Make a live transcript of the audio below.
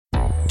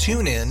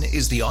TuneIn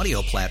is the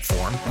audio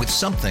platform with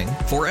something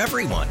for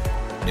everyone.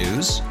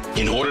 News.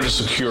 In order to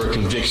secure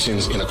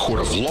convictions in a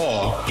court of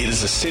law, it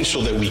is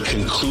essential that we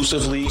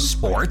conclusively.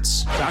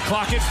 Sports. Shot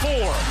clock at 4.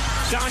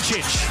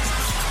 Doncic.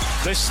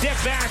 The step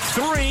back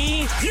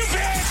 3. You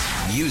bet.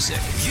 Music.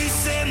 You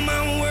set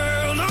my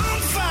world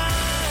on fire.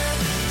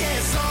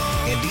 Yes,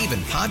 and even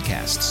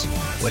podcasts.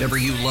 Whatever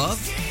you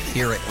love,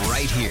 hear it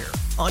right here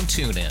on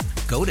TuneIn.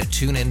 Go to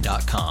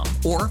TuneIn.com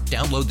or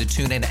download the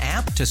TuneIn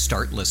app to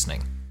start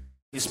listening.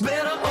 It's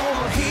better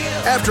over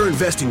here. After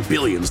investing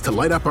billions to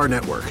light up our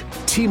network,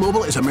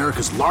 T-Mobile is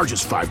America's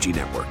largest 5G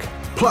network.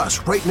 Plus,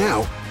 right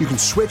now, you can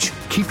switch,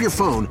 keep your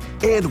phone,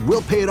 and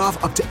we'll pay it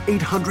off up to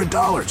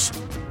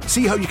 $800.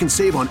 See how you can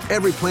save on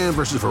every plan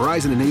versus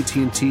Verizon and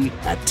AT&T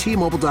at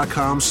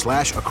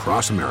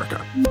T-Mobile.com/across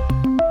America.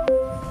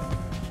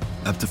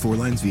 Up to 4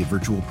 lines via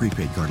virtual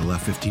prepaid card. Allow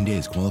 15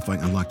 days. Qualifying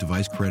unlocked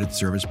device credit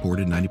service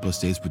ported 90-plus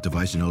states with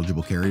device and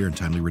eligible carrier and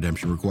timely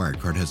redemption required.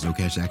 Card has no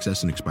cash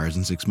access and expires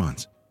in 6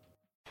 months.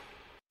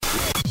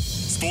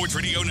 Sports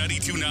Radio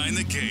 92.9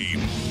 The Game.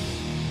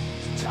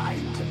 It's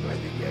time to play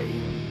the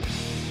game.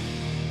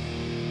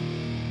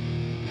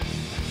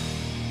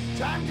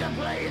 Time to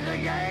play the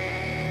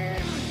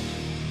game.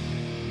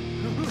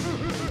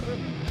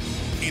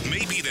 It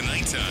may be the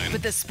nighttime,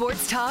 but the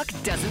sports talk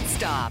doesn't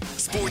stop.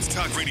 Sports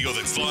talk radio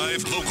that's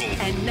live, local,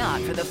 and not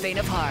for the faint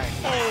of heart.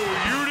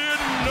 Oh, you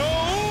didn't know?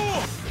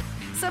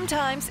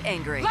 Sometimes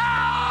angry.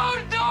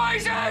 Loud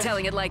noises!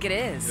 Telling it like it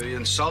is. You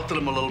insulted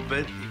him a little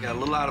bit. You got a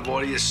little out of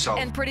order yourself.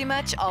 And pretty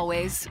much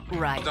always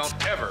right.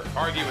 Don't ever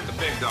argue with the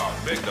big dog.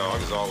 Big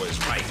dog is always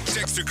right.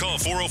 Text or call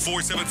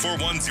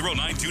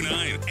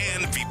 404-741-0929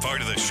 and be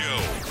part of the show.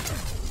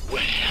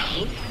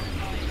 Well,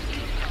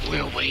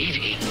 we're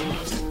waiting.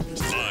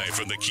 Live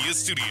from the Kia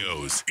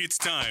Studios, it's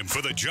time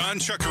for the John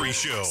Chuckery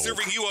Show.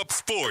 Serving you up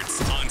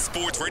sports on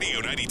Sports Radio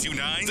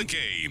 92.9 The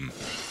Game.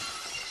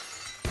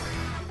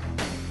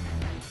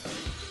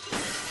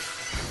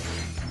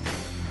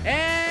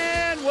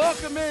 And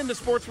welcome into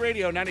Sports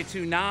Radio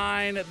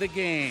 92.9 The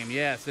Game.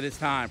 Yes, it is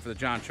time for the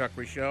John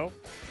Chuckery Show.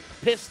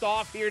 Pissed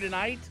off here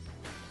tonight.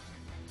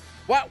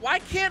 Why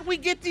can't we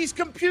get these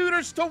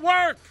computers to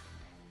work?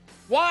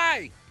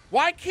 Why?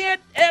 Why can't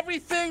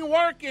everything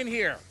work in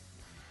here?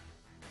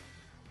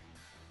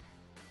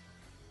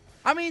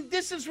 I mean,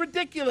 this is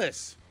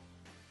ridiculous.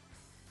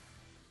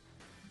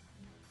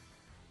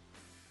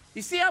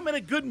 You see I'm in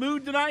a good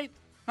mood tonight?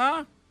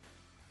 Huh?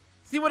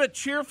 See what a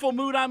cheerful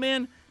mood I'm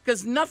in?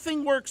 Because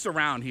nothing works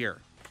around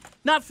here.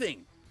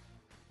 Nothing.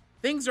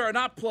 Things are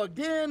not plugged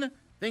in.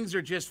 Things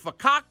are just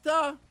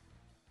fakakta.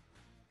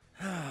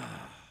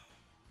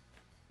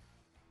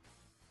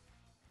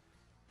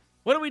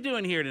 What are we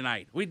doing here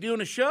tonight? We doing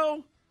a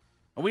show?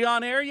 Are we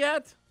on air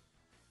yet?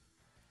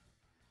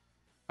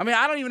 I mean,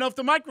 I don't even know if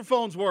the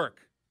microphones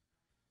work.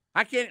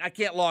 I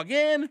can't log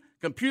in.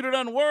 Computer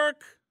doesn't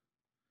work.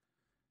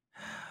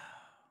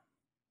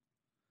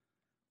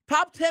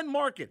 Top 10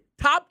 market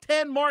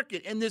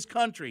in this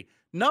country.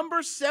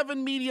 Number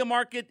 7 media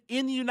market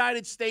in the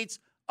United States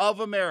of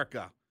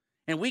America.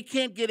 And we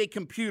can't get a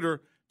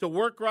computer to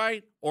work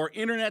right or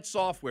internet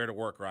software to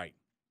work right.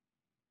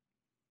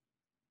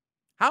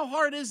 How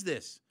hard is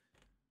this?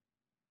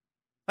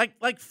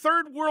 Like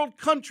third world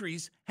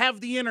countries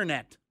have the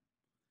internet.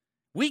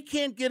 We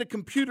can't get a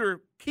computer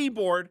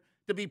keyboard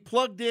to be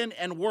plugged in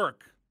and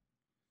work.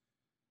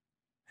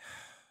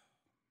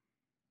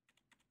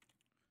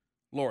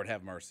 Lord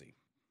have mercy.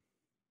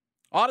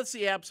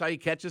 Odyssey app's how you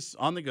catch us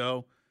on the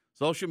go.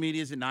 Social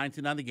media is at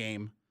 929 The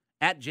Game,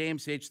 at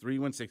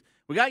JMCH316.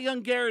 We got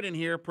young Garrett in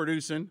here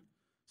producing.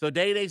 So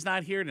Day-Day's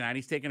not here tonight.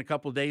 He's taking a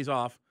couple of days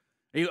off.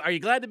 Are you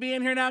glad to be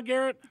in here now,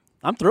 Garrett?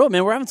 I'm thrilled,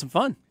 man. We're having some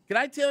fun. Can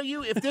I tell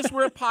you, if this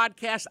were a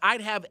podcast,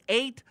 I'd have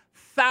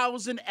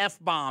 8,000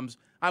 F-bombs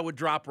I would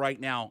drop right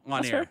now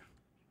on That's air. Fair.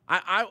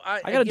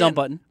 I got a dump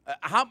button.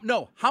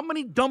 How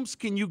many dumps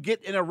can you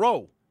get in a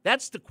row?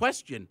 That's the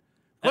question.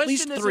 At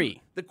least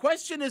 3. The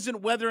question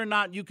isn't whether or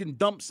not you can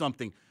dump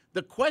something.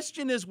 The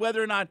question is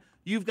whether or not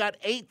you've got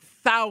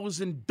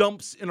 8,000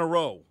 dumps in a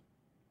row.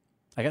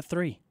 I got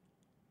 3.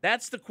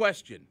 That's the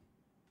question.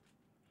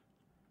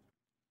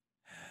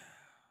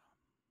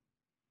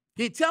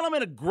 Can you tell I'm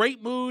in a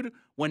great mood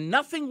when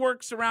nothing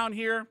works around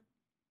here?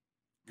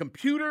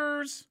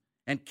 Computers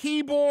and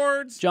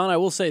keyboards. John, I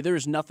will say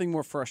there's nothing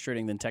more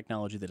frustrating than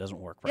technology that doesn't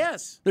work right.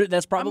 Yes.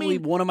 That's probably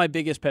one of my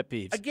biggest pet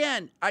peeves.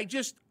 Again, I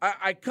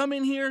come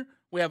in here.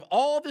 We have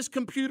all this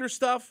computer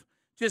stuff.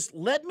 Just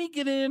let me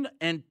get in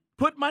and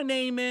put my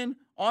name in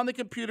on the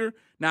computer.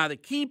 Now the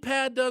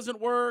keypad doesn't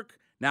work.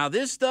 Now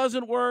this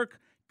doesn't work.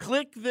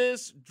 Click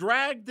this,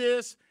 drag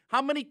this.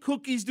 How many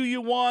cookies do you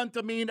want?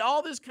 I mean,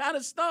 all this kind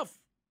of stuff.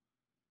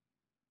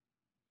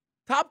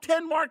 Top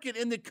 10 market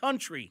in the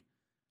country.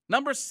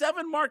 Number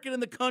 7 market in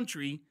the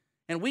country,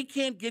 and we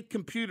can't get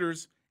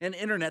computers and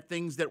internet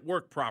things that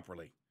work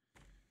properly.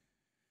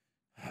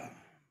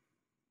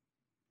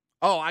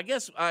 Oh, I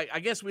guess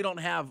we don't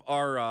have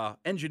our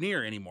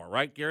engineer anymore,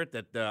 right, Garrett?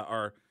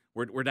 That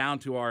we're down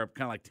to our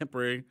kind of like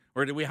temporary,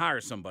 or did we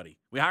hire somebody?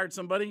 We hired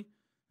somebody?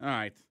 All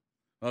right.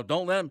 Well,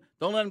 don't let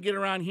them get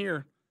around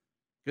here.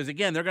 Because,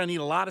 again, they're going to need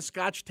a lot of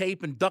Scotch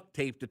tape and duct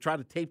tape to try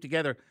to tape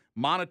together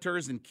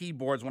monitors and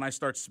keyboards when I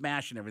start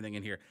smashing everything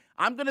in here.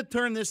 I'm going to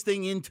turn this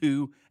thing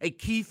into a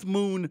Keith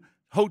Moon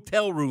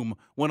hotel room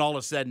when all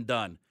is said and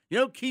done. You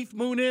know who Keith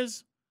Moon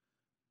is?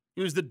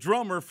 He was the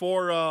drummer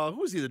for,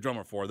 who was he the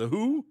drummer for? The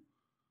Who?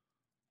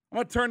 I'm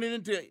going to turn it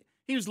into,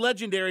 he was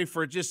legendary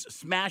for just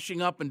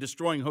smashing up and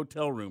destroying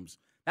hotel rooms.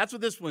 That's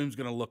what this room's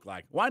going to look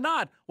like. Why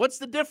not? What's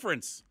the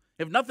difference?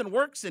 If nothing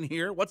works in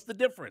here, what's the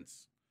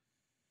difference?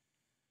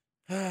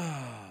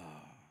 Can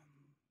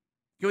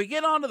we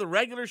get on to the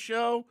regular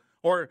show?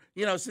 Or,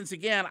 since,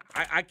 again,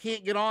 I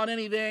can't get on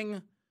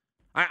anything,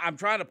 I'm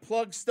trying to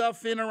plug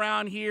stuff in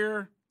around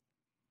here.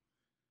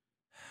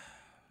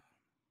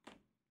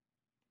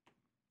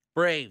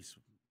 Braves.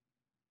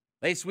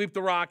 They sweep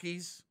the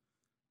Rockies.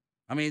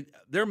 I mean,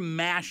 they're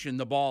mashing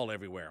the ball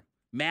everywhere.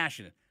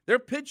 Mashing it. Their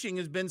pitching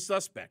has been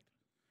suspect.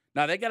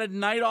 Now, they got a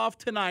night off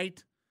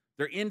tonight.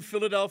 They're in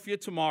Philadelphia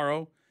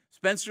tomorrow.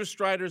 Spencer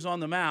Strider's on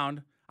the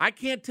mound. I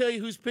can't tell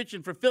you who's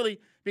pitching for Philly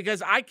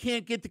because I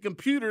can't get the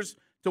computers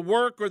to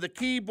work or the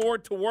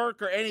keyboard to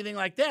work or anything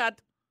like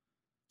that.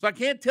 So I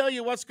can't tell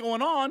you what's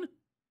going on.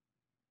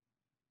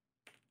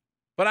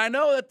 But I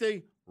know that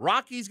the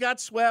Rockies got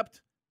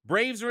swept.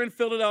 Braves are in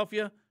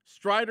Philadelphia.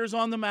 Strider's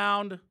on the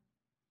mound.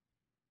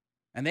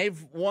 And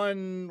they've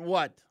won,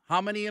 what?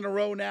 How many in a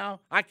row now?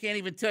 I can't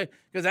even tell you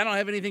because I don't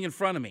have anything in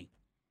front of me.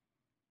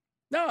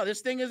 No,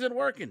 this thing isn't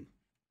working.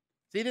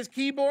 See this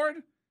keyboard?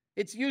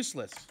 It's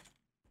useless.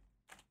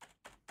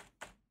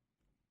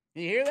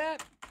 You hear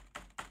that?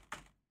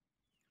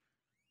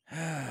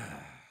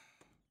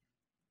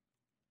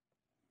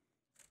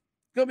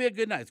 It's gonna be a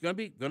good night. It's gonna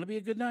be a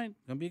good night.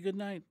 Gonna be a good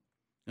night.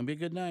 Gonna be a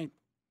good night.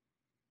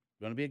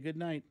 Gonna be a good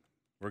night.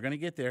 We're gonna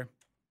get there.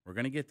 We're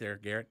gonna get there,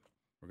 Garrett.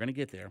 We're gonna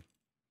get there.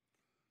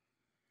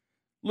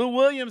 Lou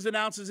Williams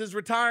announces his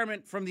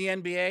retirement from the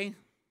NBA.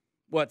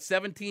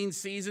 17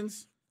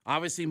 seasons?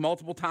 Obviously,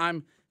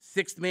 multiple-time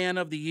sixth man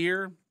of the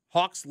year.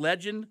 Hawks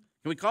legend.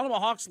 Can we call him a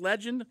Hawks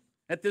legend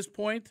at this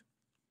point?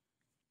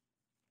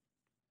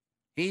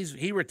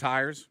 He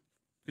retires.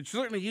 Could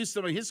certainly use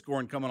some of his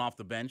scoring coming off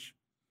the bench.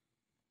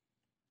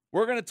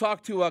 We're going to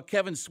talk to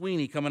Kevin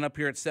Sweeney coming up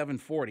here at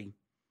 7:40.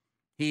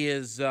 He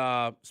is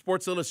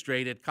Sports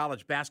Illustrated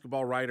college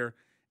basketball writer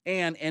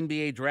and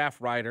NBA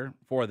draft writer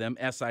for them,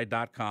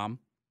 SI.com.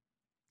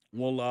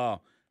 We'll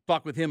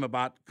talk with him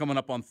about coming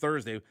up on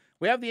Thursday.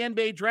 We have the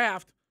NBA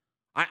draft.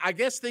 I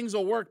guess things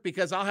will work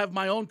because I'll have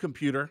my own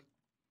computer.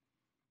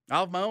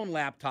 I'll have my own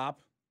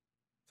laptop.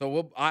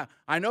 So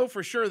I know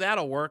for sure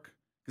that'll work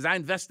because I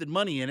invested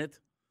money in it.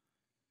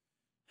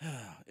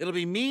 It'll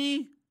be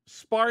me,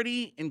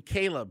 Sparty, and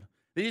Caleb.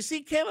 Did you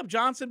see Caleb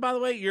Johnson, by the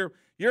way?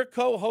 Your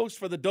co-host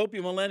for the Dopey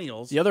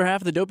Millennials. The other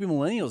half of the Dopey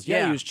Millennials.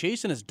 Yeah, he was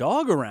chasing his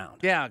dog around.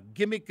 Yeah,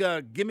 gimmick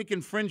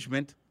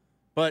infringement.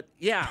 But,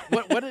 yeah,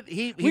 what did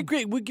he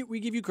we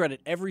give you credit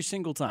every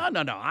single time.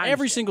 No.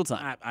 Every single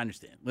time. I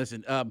understand.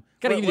 Listen. Got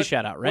to give you the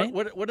shout out, right?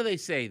 What do they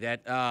say?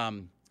 That,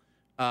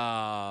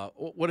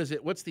 what is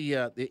it? What's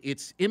the,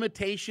 it's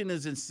imitation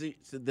is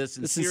the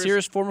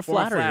sincerest form of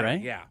flattery, right?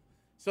 Yeah.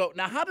 So,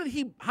 now how did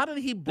he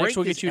break Next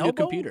we'll his get you elbow? a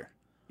computer.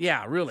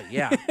 Yeah, really,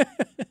 yeah.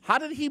 How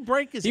did he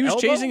break his elbow? He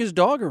was chasing his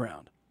dog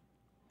around.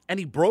 And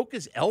he broke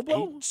his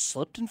elbow? He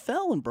slipped and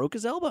fell and broke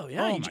his elbow.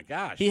 Yeah. Oh, my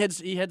gosh. He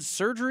had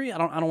surgery. I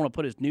don't want to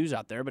put his news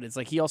out there, but it's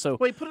like he also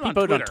put it on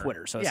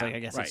Twitter. So it's like I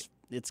guess right.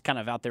 it's kind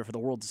of out there for the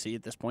world to see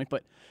at this point.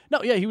 But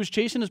no, yeah, he was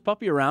chasing his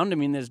puppy around. I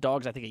mean, this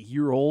dog's I think a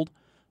year old,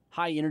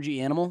 high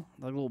energy animal,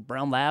 like a little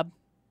brown lab,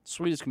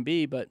 sweet as can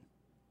be, but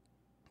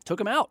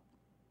took him out.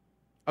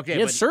 Okay, he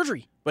had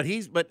surgery. But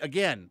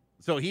again,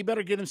 so he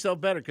better get himself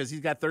better because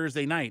he's got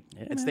Thursday night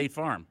at State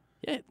Farm.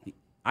 Yeah.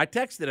 I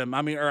texted him.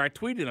 Or I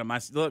tweeted him. I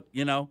said, look,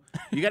 you got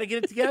to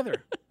get it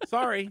together.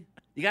 Sorry.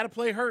 You got to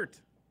play hurt.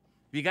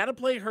 If you got to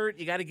play hurt,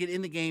 you got to get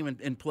in the game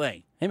and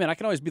play. Hey, man, I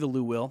can always be the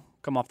Lou Will.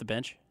 Come off the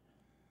bench.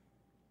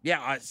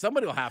 Yeah,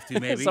 somebody will have to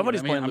maybe.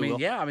 Somebody's playing Lou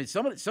Will. Yeah,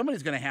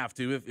 somebody's going to have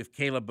to if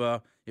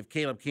Caleb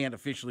can't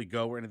officially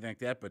go or anything like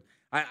that. But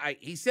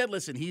he said,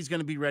 listen, he's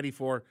going to be ready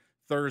for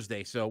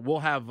Thursday. So we'll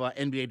have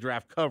NBA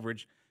draft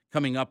coverage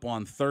coming up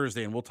on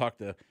Thursday, and we'll talk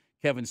to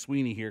Kevin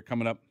Sweeney here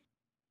coming up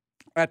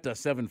at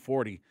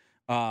 7:40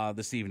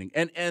 this evening.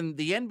 And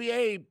the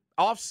NBA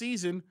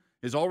offseason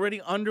is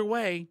already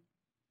underway.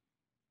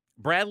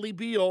 Bradley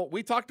Beal,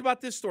 we talked about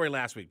this story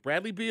last week.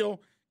 Bradley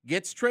Beal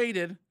gets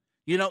traded.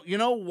 You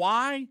know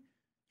why?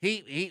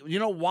 You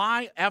know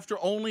why after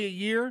only a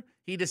year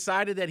he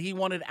decided that he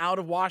wanted out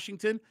of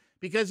Washington?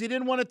 Because he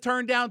didn't want to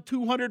turn down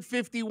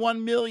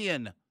 $251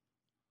 million.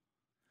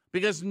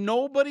 Because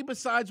nobody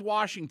besides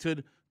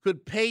Washington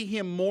could pay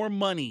him more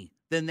money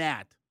than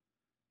that.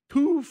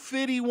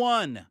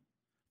 $251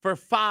 for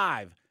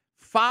 5.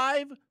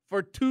 5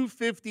 for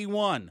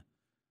 $251.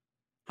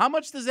 How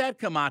much does that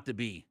come out to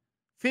be?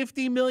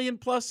 $50 million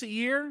plus a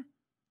year?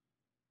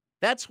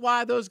 That's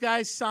why those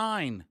guys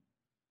sign.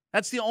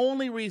 That's the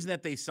only reason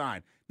that they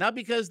sign. Not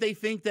because they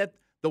think that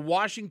the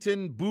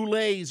Washington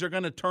Boulets are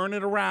going to turn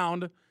it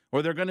around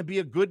or they're going to be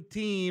a good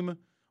team,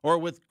 or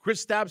with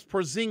Kristaps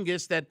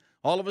Porzingis that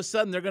all of a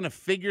sudden they're going to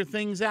figure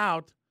things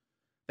out.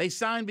 They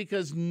sign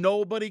because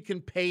nobody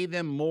can pay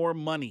them more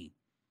money.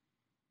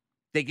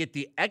 They get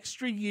the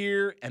extra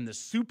year and the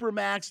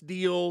Supermax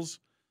deals,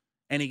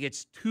 and he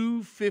gets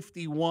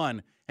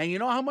 $251. And you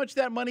know how much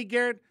that money,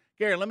 Garrett?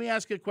 Garrett, let me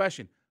ask you a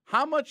question.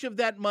 How much of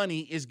that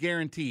money is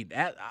guaranteed?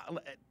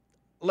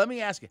 Let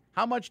me ask you,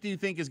 how much do you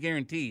think is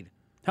guaranteed?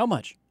 How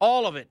much?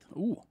 All of it.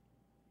 Ooh.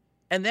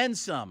 And then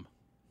some.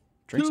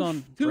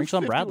 Drinks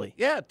on Bradley.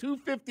 Yeah,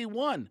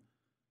 $251.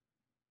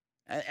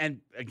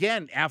 And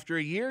again, after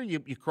a year, you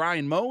cry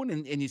and moan,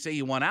 and you say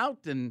you want out,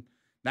 and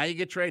now you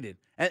get traded.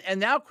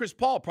 And now Chris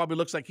Paul probably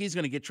looks like he's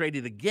going to get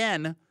traded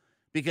again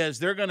because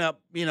they're going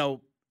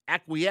to,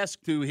 acquiesce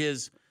to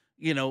his,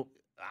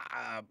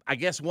 I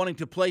guess wanting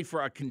to play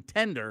for a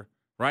contender,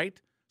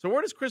 right? So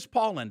where does Chris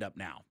Paul end up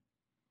now?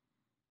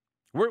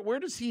 Where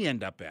does he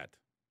end up at?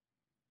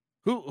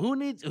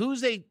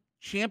 Who's a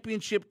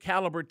championship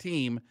caliber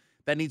team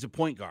that needs a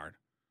point guard?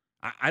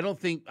 I don't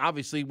think,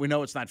 obviously, we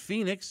know it's not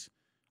Phoenix.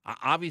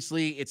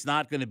 Obviously, it's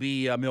not going to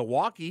be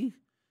Milwaukee.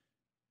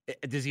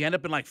 Does he end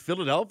up in like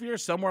Philadelphia or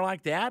somewhere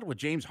like that with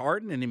James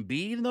Harden and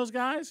Embiid and those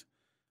guys?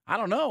 I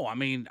don't know. I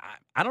mean,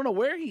 I don't know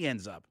where he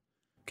ends up.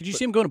 Could you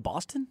see him going to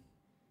Boston?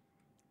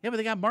 Yeah, but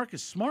they got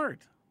Marcus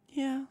Smart.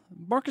 Yeah,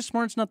 Marcus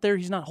Smart's not there.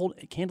 He's not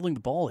handling the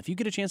ball. If you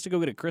get a chance to go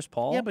get a Chris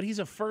Paul, yeah, but he's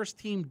a first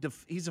team.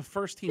 He's a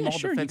first team. Yeah, all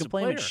sure. defensive You can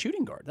play player. him at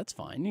shooting guard. That's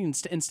fine. You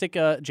can stick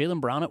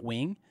Jaylen Brown at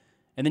wing,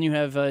 and then you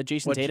have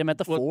Jason Tatum at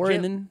the 4,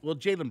 and then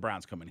Jaylen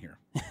Brown's coming here.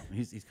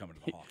 He's coming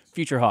to the Hawks.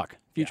 Future Hawk.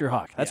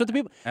 That's what the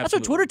people. Absolutely. That's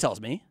what Twitter tells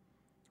me.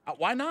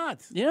 Why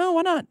not?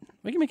 Why not?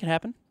 We can make it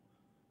happen.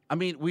 I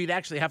mean, we'd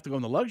actually have to go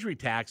on the luxury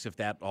tax if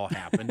that all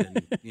happened, and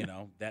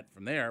that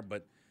from there.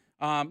 But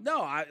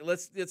no,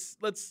 let's.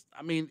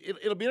 I mean,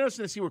 it'll be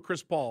interesting to see where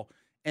Chris Paul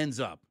ends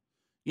up.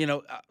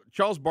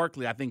 Charles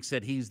Barkley, I think,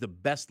 said he's the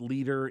best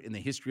leader in the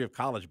history of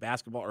college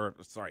basketball,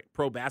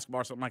 pro basketball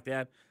or something like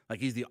that.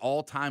 Like he's the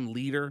all-time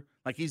leader.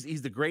 Like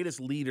he's the greatest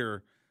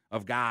leader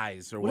of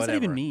guys or what whatever. What does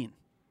that even mean?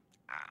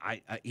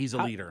 He's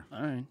a leader.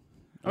 All right.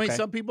 I mean,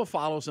 some people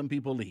follow, some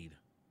people lead.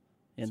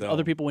 And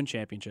other people win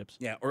championships.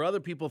 Yeah, or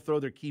other people throw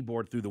their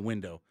keyboard through the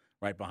window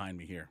right behind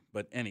me here.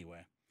 But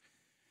anyway.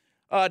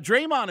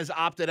 Draymond has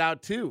opted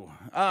out too.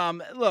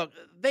 Look,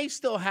 they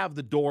still have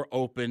the door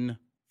open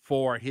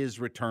for his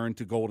return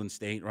to Golden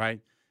State, right?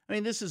 I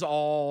mean, this is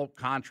all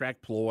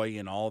contract ploy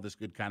and all this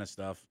good kind of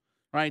stuff,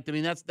 right? I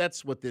mean,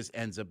 that's what this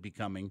ends up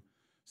becoming.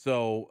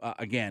 So,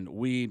 again,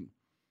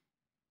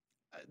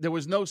 there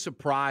was no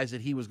surprise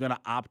that he was going to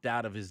opt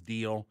out of his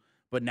deal.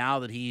 But now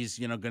that he's,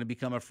 going to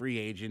become a free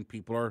agent,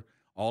 people are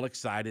all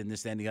excited and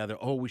this and the other.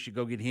 Oh, we should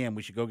go get him.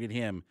 We should go get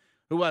him.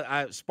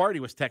 Sparty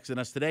was texting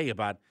us today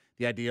about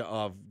the idea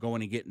of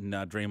going and getting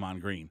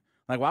Draymond Green.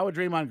 Like, why would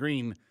Draymond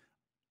Green,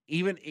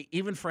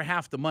 even for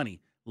half the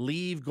money,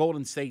 leave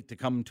Golden State to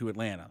come to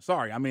Atlanta?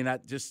 Sorry, I mean,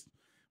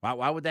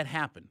 why would that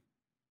happen?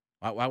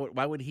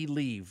 Why would he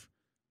leave?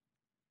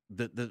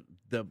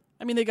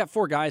 I mean, they got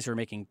 4 guys who are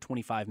making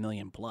 $25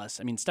 million plus.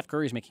 I mean, Steph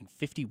Curry's making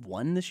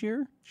 51 this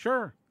year.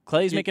 Sure.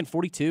 Clay's making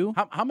 42.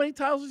 How many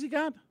titles has he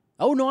got?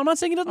 Oh, no, I'm not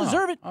saying he doesn't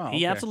deserve it. Okay.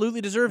 He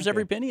absolutely deserves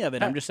every penny of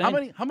it. I'm just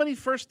saying. How many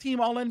first-team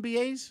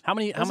All-NBAs? How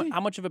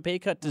much of a pay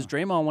cut does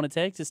Draymond want to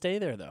take to stay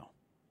there, though?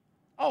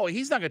 Oh,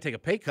 he's not going to take a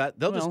pay cut.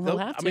 They'll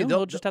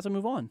just have to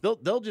move on.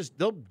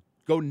 They'll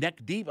go neck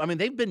deep. I mean,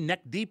 they've been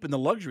neck deep in the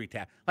luxury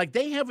tax. Like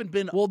they haven't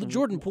been. Well, the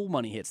Jordan Poole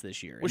money hits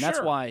this year, and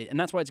that's why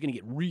it's going to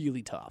get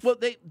really tough. Well,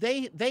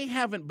 they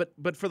haven't,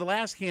 but for the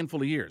last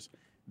handful of years,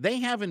 they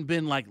haven't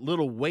been like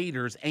little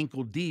waiters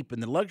ankle deep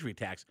in the luxury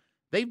tax.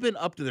 They've been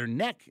up to their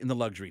neck in the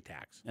luxury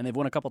tax. And they've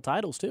won a couple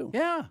titles, too.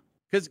 Yeah.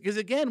 Because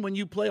again, when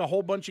you play a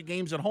whole bunch of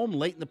games at home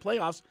late in the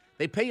playoffs,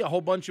 they pay you a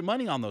whole bunch of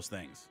money on those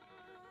things.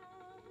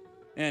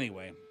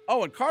 Anyway.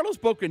 Oh, and Carlos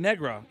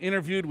Bocanegra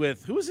interviewed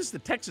with, who is this, the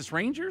Texas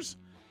Rangers?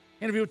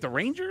 Interviewed with the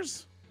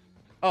Rangers?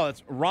 Oh,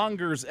 it's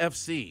Rangers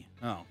FC.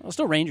 Oh. Well,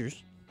 still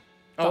Rangers.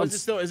 Oh,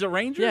 is it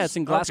Rangers? Yeah, it's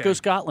in Glasgow,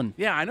 Scotland.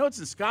 Yeah, I know it's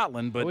in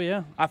Scotland, but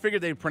yeah. I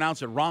figured they'd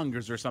pronounce it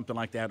Rangers or something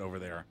like that over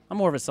there. I'm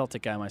more of a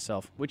Celtic guy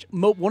myself, which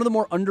one of the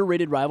more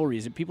underrated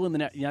rivalries. People in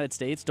the United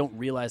States don't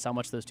realize how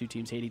much those two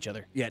teams hate each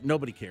other. Yeah,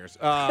 nobody cares.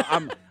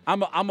 I'm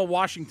a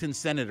Washington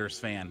Senators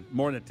fan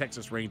more than a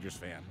Texas Rangers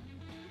fan.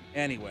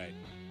 Anyway.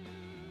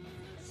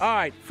 All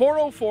right,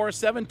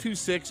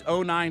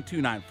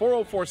 404-726-0929.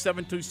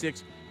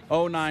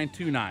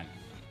 404-726-0929.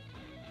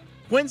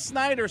 Quin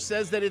Snyder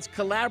says that it's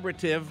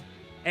collaborative,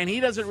 and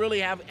he doesn't really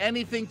have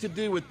anything to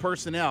do with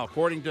personnel,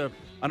 according to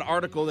an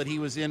article that he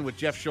was in with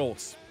Jeff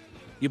Schultz.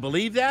 You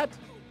believe that?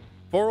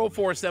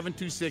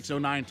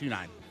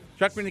 404-726-0929.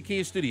 Chuck from the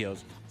Kia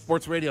Studios,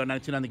 Sports Radio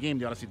 92.9 The Game,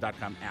 the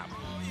Odyssey.com app.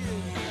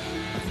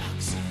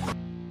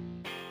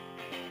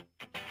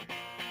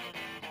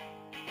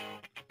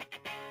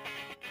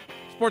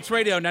 Sports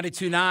Radio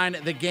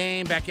 92.9 The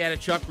Game, back at it,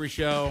 Chuck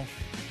Show,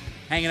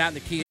 hanging out in the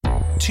Kia.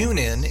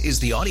 TuneIn is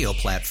the audio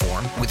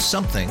platform with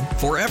something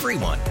for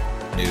everyone.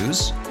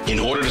 News. In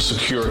order to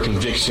secure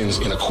convictions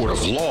in a court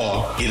of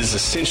law, it is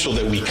essential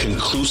that we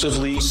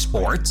conclusively.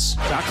 Sports.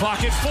 Got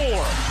clock at 4.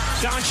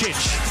 Doncic.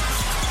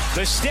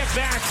 The step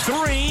back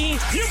 3.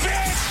 You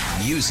bet.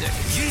 Music.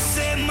 You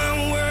set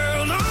my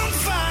world on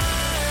fire.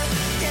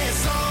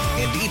 Yes,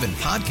 and even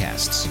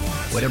podcasts.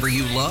 Whatever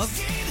you love,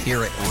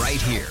 hear it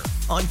right here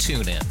on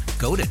TuneIn.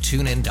 Go to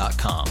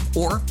TuneIn.com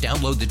or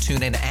download the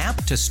TuneIn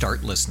app to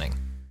start listening.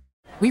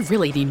 We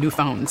really need new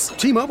phones.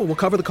 T-Mobile will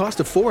cover the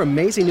cost of 4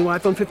 amazing new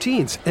iPhone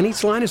 15s, and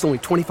each line is only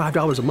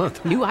 $25 a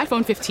month. New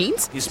iPhone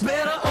 15s? it's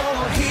better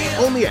over here.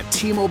 Only at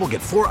T-Mobile,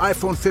 get 4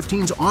 iPhone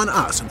 15s on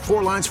us and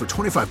 4 lines for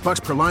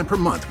 $25 per line per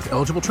month with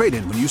eligible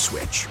trade-in when you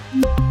switch.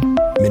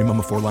 Minimum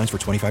of 4 lines for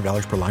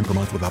 $25 per line per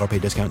month with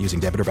autopay discount using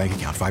debit or bank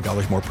account.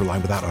 $5 more per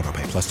line without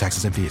autopay, plus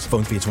taxes and fees.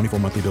 Phone fee at 24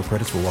 monthly bill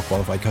credits for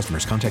well-qualified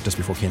customers. Contact us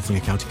before canceling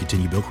account to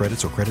continue bill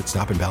credits or credit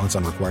stop and balance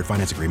on required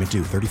finance agreement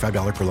due.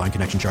 $35 per line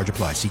connection charge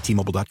applies. See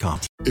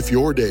T-Mobile.com. If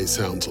your day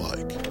sounds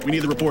like... We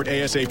need the report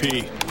ASAP.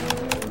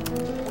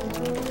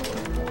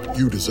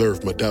 You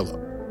deserve Modelo.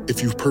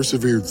 If you've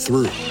persevered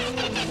through...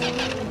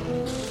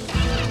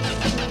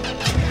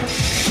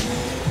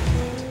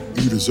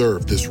 You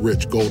deserve this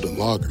rich golden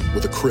lager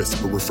with a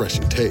crisp but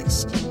refreshing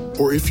taste.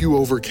 Or if you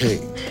overcame...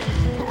 2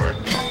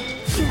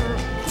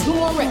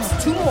 more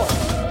reps, 2 more.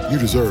 You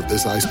deserve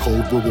this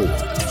ice-cold reward.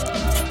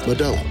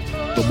 Modelo,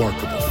 the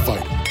Markable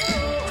Fighter.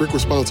 Drink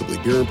responsibly.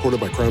 Beer imported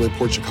by Crown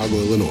Imports, Chicago,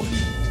 Illinois.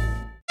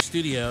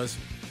 Studios.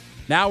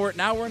 Now we're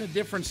in a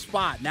different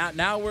spot.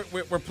 Now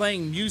we're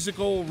playing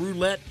musical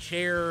roulette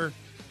chair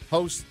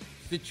host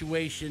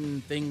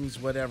situation things,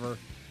 whatever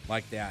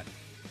like that.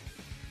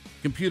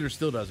 Computer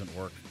still doesn't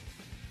work.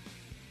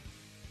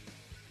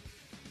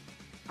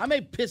 I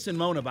may piss and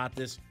moan about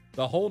this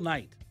the whole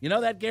night. You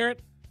know that, Garrett?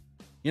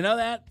 You know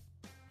that?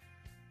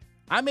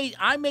 I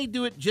may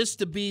do it just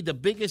to be the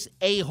biggest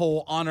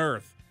a-hole on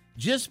earth,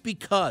 just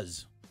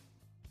because.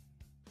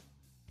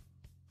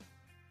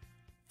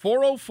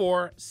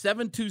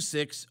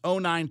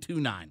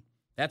 404-726-0929.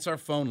 That's our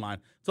phone line.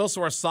 It's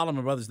also our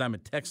Solomon Brothers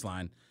Diamond text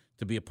line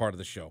to be a part of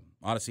the show.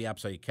 Odyssey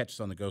app's how you catch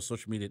us on the go.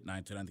 Social media at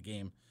 929 The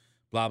Game.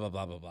 Blah, blah,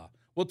 blah, blah, blah.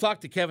 We'll talk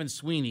to Kevin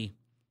Sweeney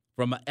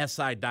from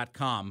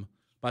SI.com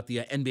about the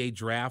NBA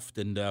draft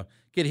and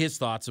get his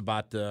thoughts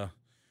about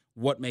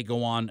what may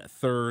go on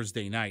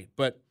Thursday night.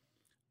 But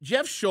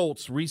Jeff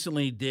Schultz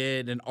recently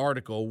did an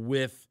article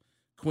with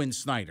Quin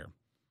Snyder.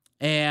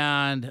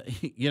 And,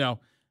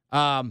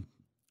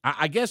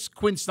 I guess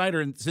Quin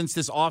Snyder, since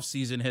this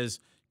offseason has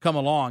come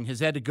along, has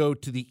had to go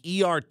to the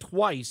ER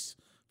twice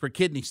for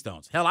kidney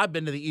stones. Hell, I've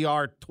been to the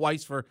ER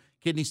twice for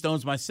kidney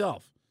stones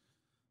myself.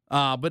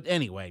 But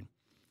anyway,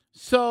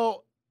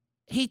 so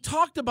he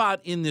talked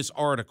about in this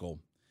article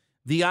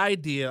the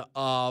idea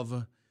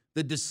of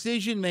the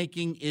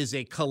decision-making is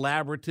a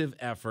collaborative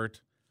effort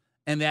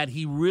and that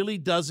he really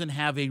doesn't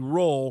have a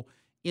role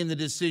in the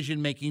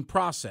decision-making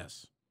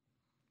process.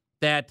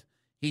 That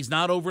he's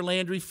not over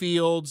Landry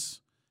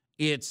Fields.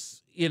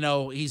 It's,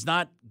 he's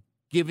not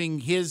giving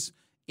his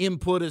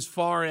input as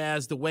far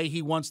as the way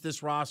he wants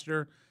this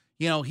roster.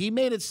 He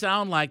made it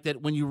sound like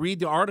that when you read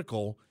the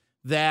article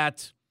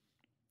that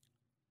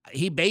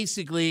he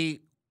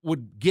basically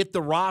would get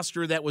the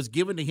roster that was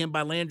given to him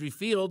by Landry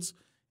Fields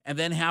and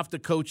then have to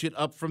coach it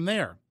up from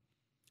there.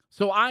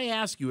 So I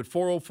ask you at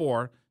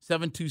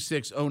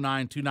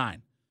 404-726-0929,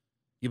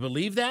 you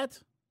believe that?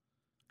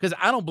 Because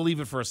I don't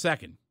believe it for a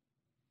second.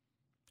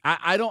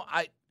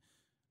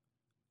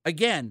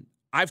 Again,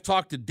 I've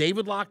talked to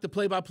David Locke, the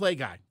play-by-play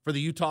guy for the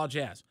Utah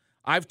Jazz.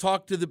 I've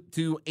talked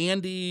to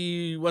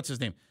Andy, what's his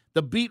name,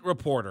 the beat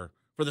reporter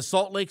for the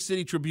Salt Lake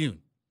City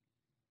Tribune.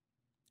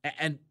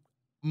 And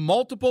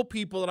multiple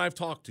people that I've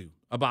talked to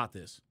about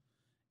this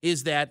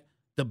is that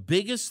the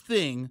biggest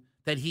thing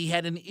that he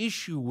had an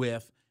issue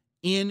with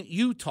in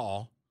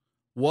Utah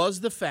was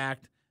the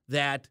fact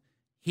that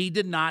he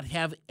did not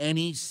have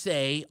any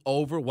say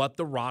over what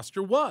the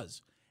roster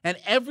was. And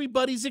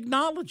everybody's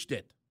acknowledged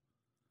it.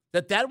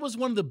 That was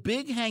one of the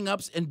big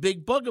hang-ups and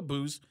big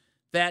bugaboos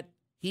that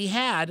he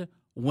had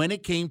when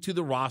it came to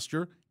the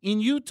roster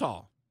in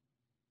Utah.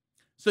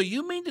 So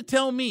you mean to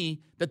tell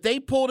me that they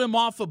pulled him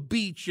off a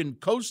beach in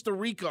Costa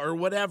Rica or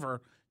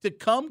whatever to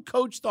come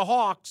coach the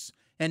Hawks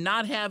and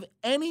not have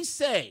any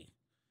say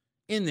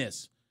in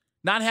this,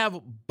 not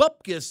have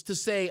bupkis to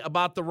say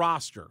about the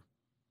roster?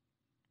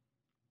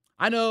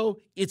 I know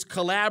it's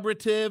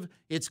collaborative,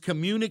 it's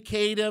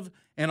communicative,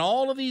 and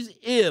all of these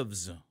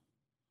ifs.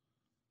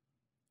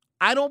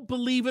 I don't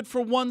believe it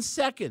for 1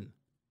 second.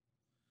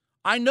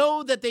 I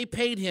know that they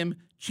paid him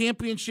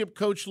championship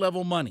coach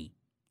level money,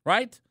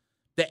 right?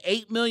 The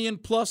 $8 million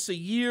plus a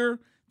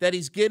year that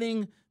he's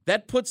getting,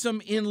 that puts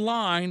him in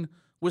line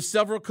with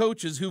several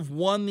coaches who've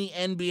won the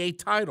NBA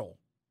title.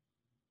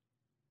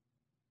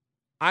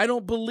 I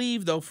don't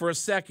believe, though, for a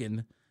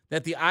second,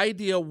 that the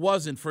idea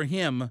wasn't for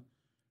him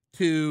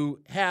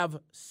to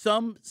have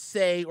some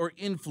say or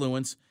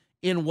influence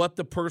in what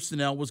the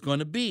personnel was going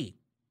to be.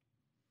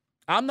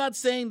 I'm not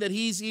saying that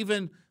he's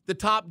even the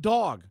top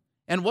dog.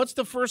 And what's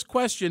the first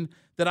question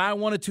that I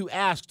wanted to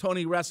ask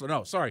Tony Ressler?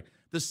 No, sorry.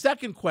 the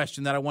second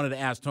question that I wanted to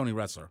ask Tony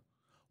Ressler.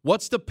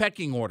 What's the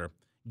pecking order?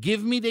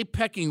 Give me the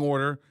pecking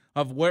order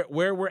of where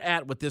we're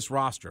at with this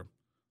roster.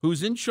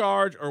 Who's in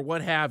charge or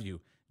what have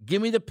you.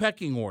 Give me the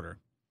pecking order.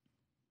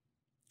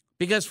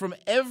 Because from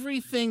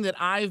everything that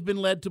I've been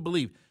led to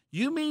believe,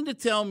 you mean to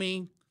tell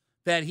me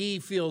that he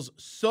feels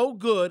so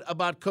good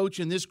about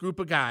coaching this group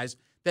of guys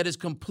that is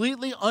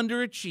completely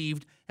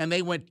underachieved, and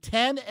they went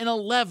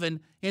 10-11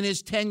 in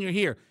his tenure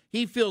here.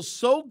 He feels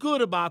so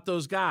good about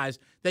those guys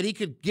that he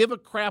could give a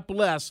crap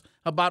less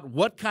about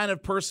what kind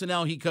of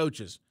personnel he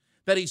coaches.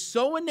 That he's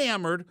so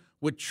enamored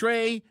with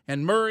Trey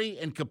and Murray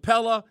and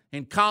Capella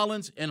and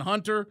Collins and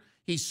Hunter.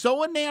 He's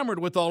so enamored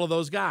with all of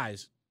those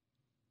guys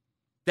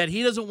that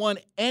he doesn't want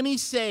any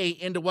say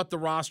into what the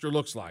roster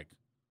looks like.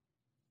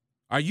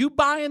 Are you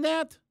buying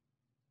that?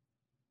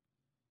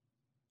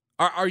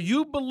 Are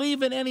you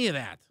believing any of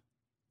that?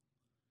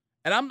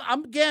 And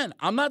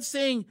I'm not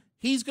saying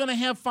he's going to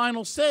have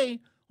final say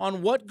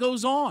on what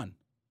goes on.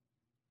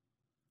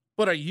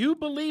 But are you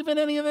believing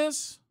any of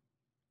this?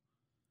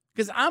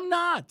 Because I'm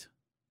not.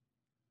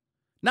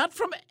 Not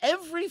from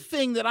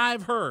everything that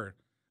I've heard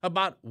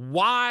about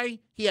why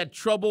he had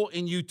trouble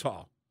in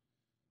Utah.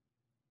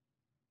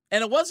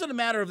 And it wasn't a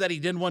matter of that he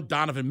didn't want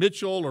Donovan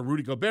Mitchell or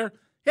Rudy Gobert.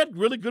 He had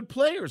really good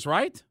players,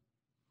 right?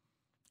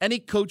 And he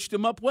coached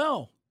them up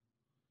well.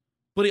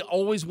 But he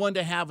always wanted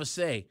to have a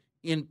say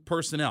in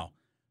personnel.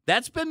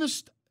 That's been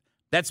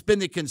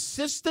the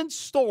consistent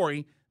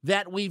story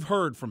that we've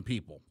heard from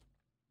people.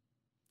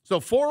 So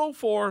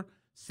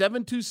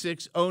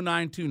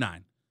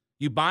 404-726-0929.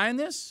 You buying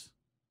this?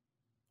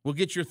 We'll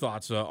get your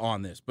thoughts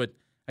on this. But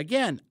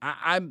again,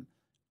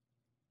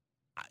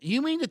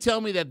 you mean to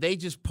tell me that they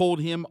just pulled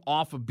him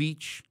off a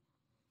beach,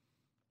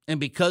 and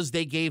because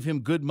they gave him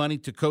good money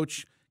to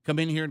coach, come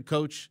in here and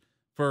coach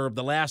for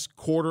the last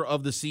quarter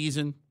of the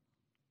season,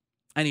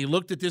 and he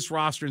looked at this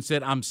roster and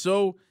said, I'm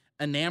so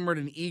enamored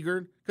and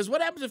eager? Because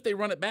what happens if they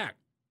run it back?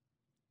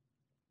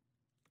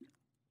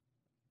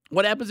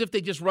 What happens if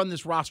they just run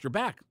this roster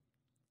back?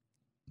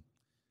 I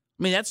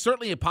mean, that's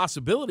certainly a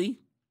possibility.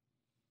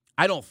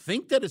 I don't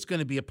think that it's going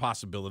to be a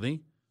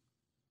possibility.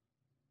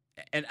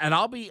 And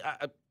I'll be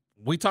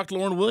we talked to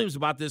Lauren Williams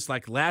about this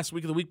like last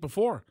week or the week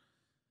before,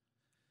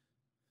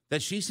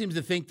 that she seems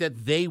to think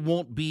that they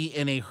won't be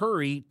in a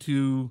hurry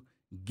to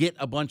get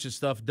a bunch of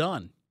stuff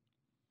done.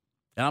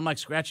 And I'm like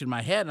scratching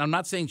my head. And I'm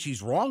not saying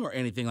she's wrong or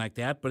anything like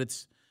that, but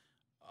it's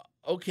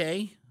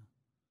okay.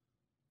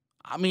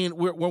 I mean,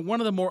 we're one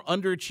of the more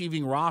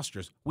underachieving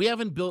rosters. We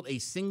haven't built a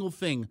single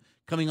thing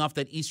coming off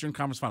that Eastern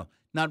Conference Final.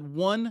 Not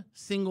one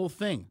single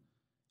thing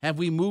have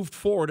we moved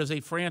forward as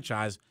a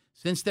franchise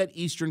since that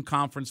Eastern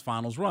Conference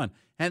Finals run.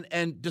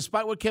 And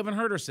despite what Kevin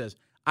Huerter says,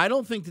 I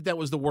don't think that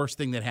was the worst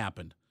thing that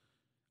happened.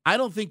 I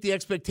don't think the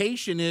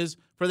expectation is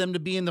for them to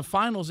be in the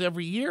finals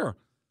every year.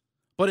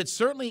 But it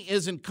certainly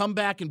isn't come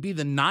back and be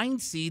the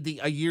 9th seed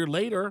a year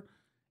later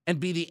and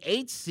be the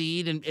 8th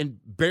seed and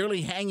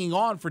barely hanging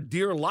on for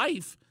dear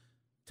life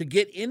to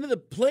get into the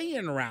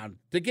play-in round.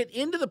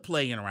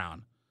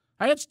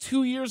 That's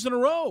 2 years in a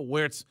row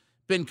where it's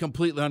been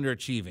completely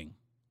underachieving.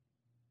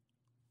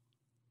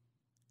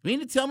 You mean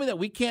to tell me that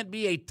we can't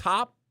be a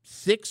top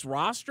 6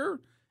 roster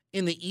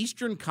in the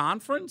Eastern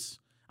Conference?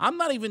 I'm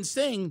not even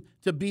saying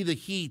to be the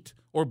Heat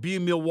or be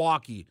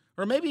Milwaukee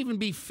or maybe even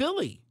be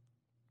Philly.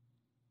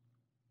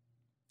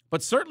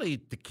 But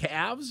certainly the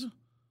Cavs,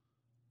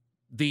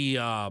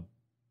 the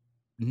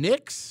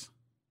Knicks.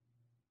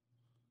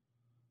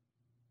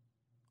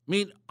 I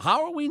mean,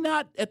 how are we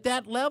not at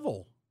that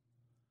level?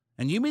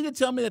 And you mean to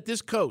tell me that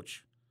this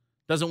coach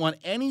doesn't want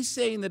any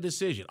say in the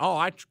decision? Oh,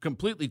 I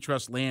completely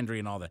trust Landry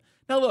and all that.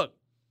 Now, look,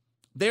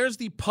 there's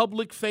the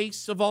public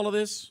face of all of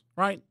this,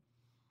 right?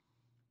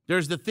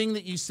 There's the thing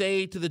that you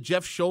say to the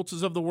Jeff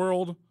Schultzes of the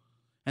world,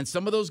 and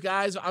some of those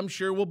guys, I'm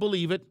sure, will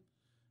believe it.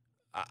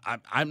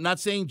 I'm not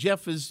saying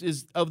Jeff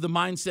is of the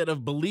mindset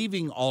of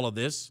believing all of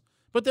this,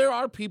 but there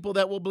are people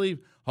that will believe,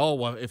 oh,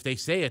 well, if they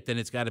say it, then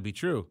it's got to be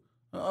true.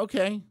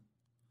 Okay.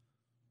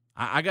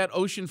 I got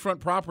oceanfront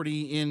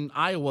property in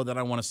Iowa that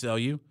I want to sell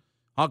you.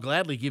 I'll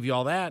gladly give you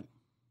all that.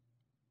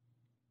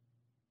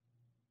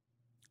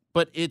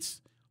 But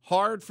it's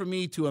hard for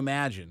me to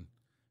imagine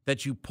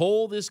that you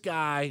pull this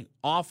guy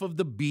off of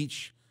the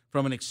beach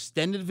from an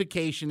extended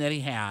vacation that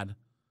he had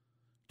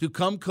to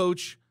come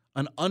coach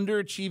an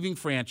underachieving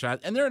franchise,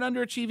 and they're an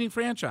underachieving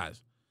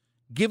franchise.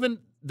 Given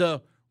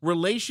the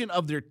relation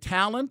of their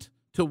talent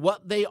to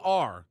what they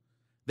are,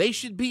 they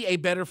should be a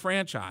better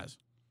franchise.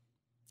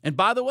 And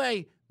by the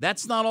way,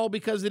 that's not all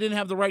because they didn't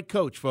have the right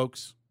coach,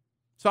 folks.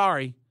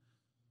 Sorry.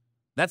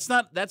 That's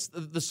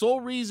the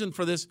sole reason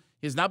for this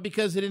is not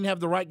because they didn't have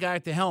the right guy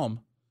at the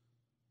helm.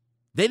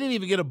 They didn't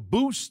even get a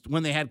boost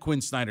when they had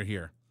Quin Snyder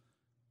here.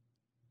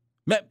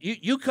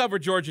 You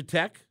covered Georgia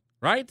Tech,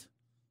 right?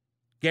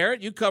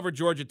 Garrett, you covered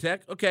Georgia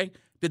Tech. Okay.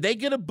 Did they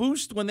get a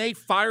boost when they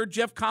fired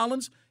Jeff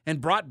Collins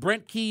and brought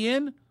Brent Key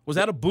in? Was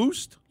that a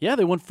boost? Yeah,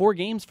 they won 4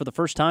 games for the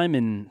first time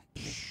in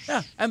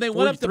and they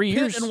went up to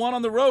Pitt and won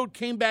on the road,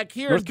 came back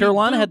here. North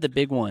Carolina had the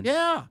big one.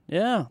 Yeah.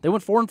 Yeah, they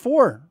went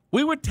 4-4.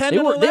 We were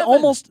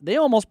 10-11. They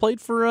almost played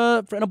for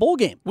in a bowl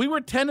game. We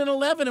were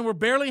 10-11 and we're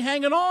barely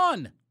hanging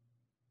on.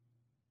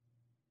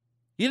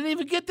 You didn't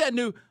even get that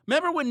new.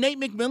 Remember when Nate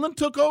McMillan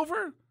took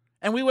over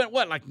and we went,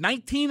 like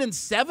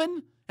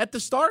 19-7 at the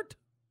start?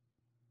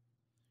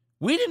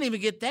 We didn't even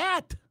get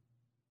that.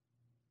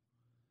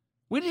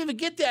 We didn't even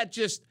get that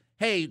just,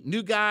 hey,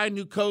 new guy,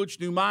 new coach,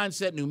 new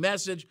mindset, new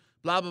message,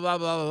 blah, blah, blah,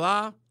 blah, blah,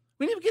 blah.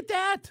 We didn't even get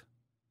that.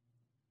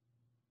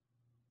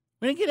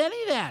 We didn't get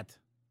any of that.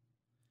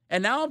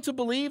 And now I'm to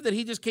believe that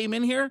he just came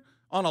in here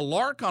on a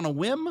lark, on a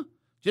whim,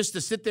 just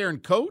to sit there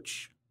and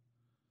coach?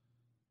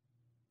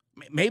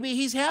 Maybe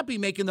he's happy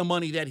making the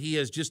money that he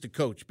is just to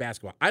coach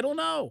basketball. I don't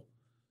know.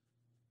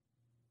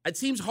 It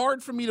seems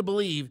hard for me to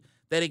believe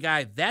that a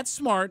guy that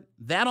smart,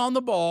 that on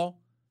the ball,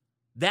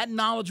 that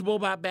knowledgeable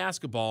about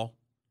basketball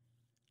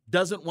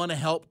doesn't want to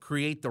help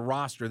create the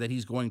roster that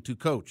he's going to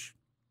coach.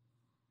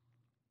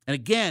 And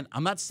again,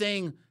 I'm not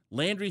saying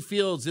Landry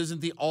Fields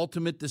isn't the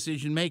ultimate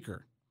decision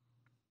maker.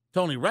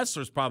 Tony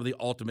Ressler's probably the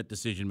ultimate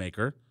decision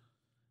maker.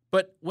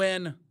 But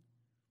when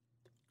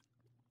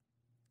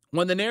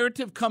the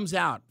narrative comes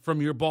out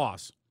from your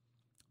boss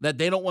that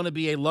they don't want to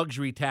be a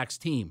luxury tax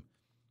team,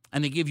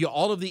 and they give you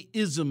all of the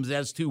isms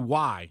as to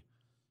why,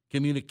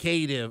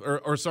 communicative,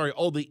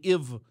 all the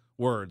IV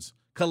words,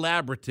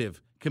 collaborative,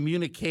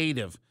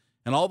 communicative,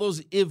 and all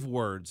those IV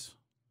words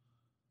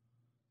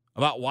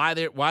about why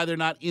they're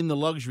not in the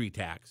luxury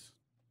tax.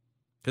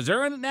 Because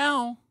they're in it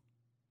now.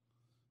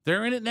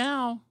 They're in it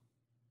now.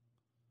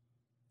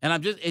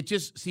 And it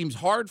just seems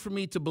hard for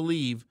me to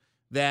believe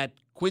that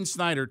Quin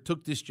Snyder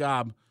took this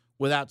job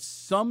without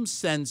some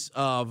sense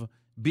of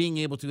being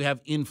able to have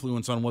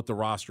influence on what the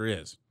roster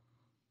is.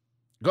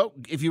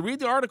 If you read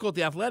the article at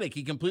The Athletic,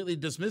 he completely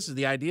dismisses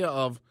the idea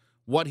of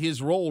what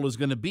his role is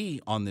going to be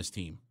on this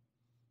team,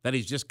 that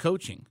he's just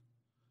coaching.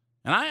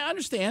 And I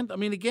understand. I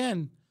mean,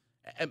 again,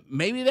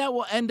 maybe that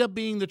will end up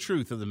being the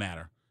truth of the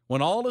matter.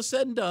 When all is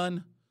said and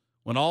done,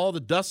 when all the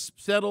dust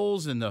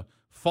settles and the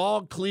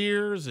fog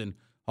clears and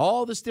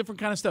all this different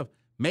kind of stuff,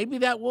 maybe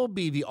that will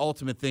be the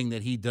ultimate thing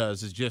that he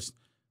does, is just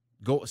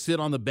go sit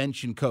on the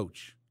bench and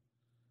coach.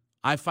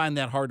 I find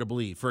that hard to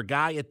believe. For a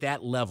guy at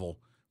that level,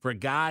 for a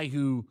guy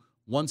who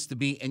wants to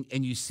be,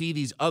 and you see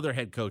these other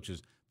head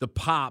coaches, the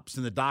Pops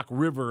and the Doc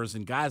Rivers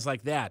and guys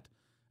like that.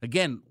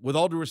 Again, with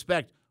all due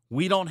respect,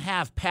 we don't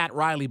have Pat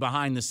Riley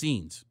behind the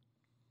scenes.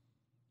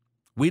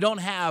 We don't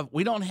have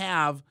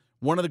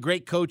one of the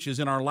great coaches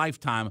in our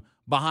lifetime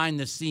behind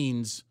the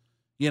scenes,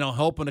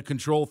 helping to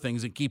control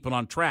things and keep it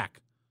on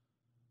track.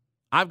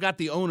 I've got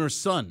the owner's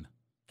son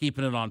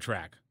keeping it on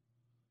track.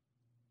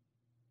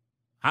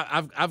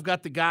 I've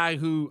got the guy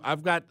who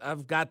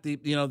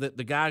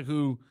the guy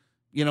who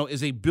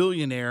is a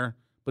billionaire,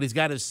 but he's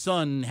got his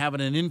son having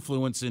an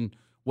influence in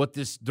what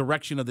this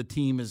direction of the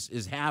team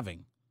is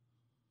having,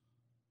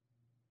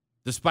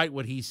 despite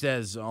what he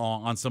says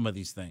on some of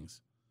these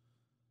things.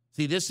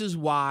 See, this is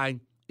why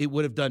it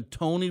would have done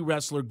Tony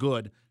Ressler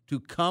good to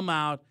come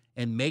out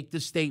and make the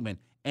statement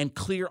and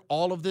clear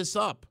all of this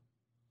up.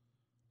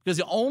 Because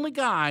the only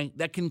guy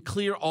that can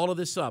clear all of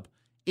this up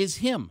is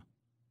him.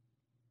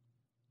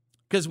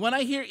 Because when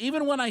I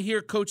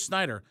hear Coach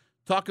Snyder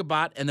talk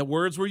about, and the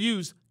words were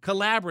used,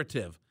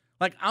 collaborative,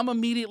 like I'm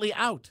immediately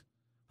out.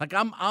 Like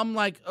I'm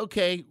like,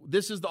 okay,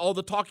 this is all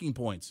the talking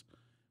points.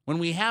 When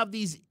we have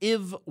these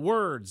IV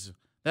words,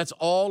 that's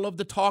all of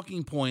the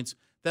talking points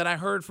that I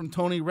heard from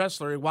Tony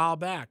Ressler a while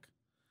back.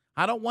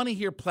 I don't want to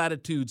hear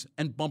platitudes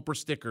and bumper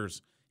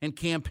stickers and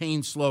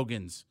campaign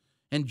slogans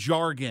and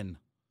jargon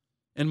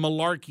and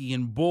malarkey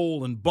and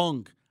bull and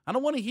bunk. I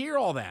don't want to hear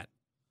all that.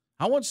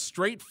 I want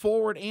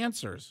straightforward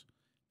answers.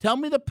 Tell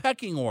me the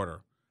pecking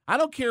order. I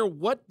don't care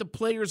what the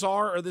players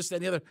are or this, that,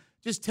 and the other.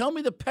 Just tell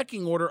me the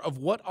pecking order of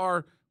what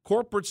our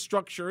corporate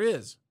structure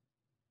is.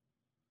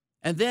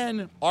 And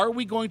then, are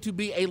we going to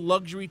be a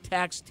luxury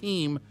tax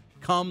team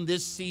come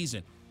this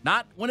season?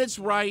 Not when it's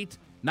right,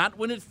 not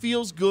when it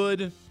feels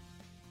good,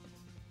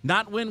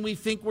 not when we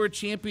think we're a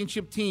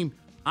championship team.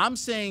 I'm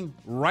saying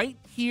right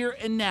here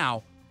and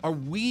now, are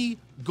we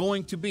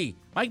going to be?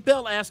 Mike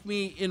Bell asked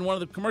me in one of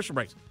the commercial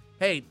breaks,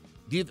 hey,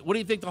 what do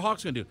you think the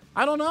Hawks are going to do?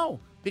 I don't know.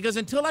 Because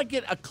until I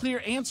get a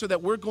clear answer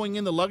that we're going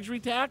in the luxury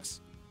tax,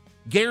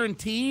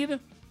 guaranteed,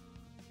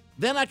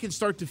 then I can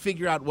start to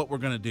figure out what we're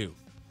going to do.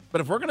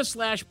 But if we're going to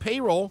slash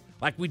payroll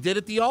like we did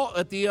at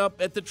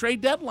the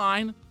trade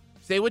deadline,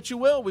 say what you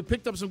will, we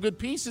picked up some good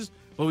pieces,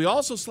 but we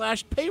also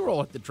slashed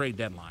payroll at the trade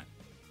deadline.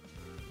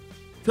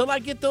 Till I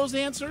get those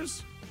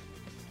answers,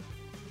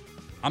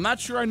 I'm not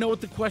sure I know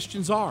what the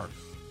questions are.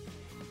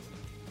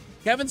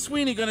 Kevin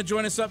Sweeney going to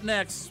join us up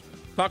next.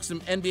 Talk some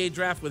NBA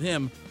draft with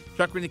him.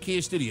 Chuck in the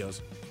Kia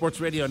Studios. Sports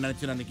Radio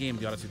 92.9 The Game,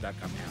 theodyssey.com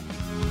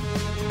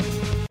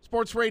app.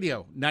 Sports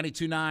Radio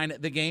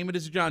 92.9 The Game. It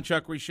is the John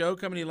Chuckery Show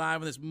coming to you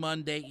live on this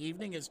Monday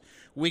evening as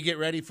we get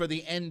ready for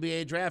the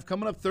NBA draft.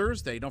 Coming up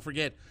Thursday, don't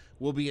forget,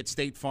 we'll be at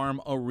State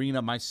Farm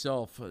Arena.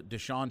 Myself,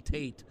 Deshaun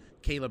Tate,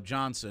 Caleb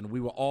Johnson. We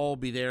will all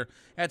be there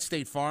at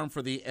State Farm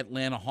for the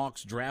Atlanta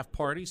Hawks draft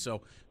party.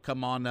 So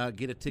come on,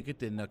 get a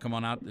ticket and come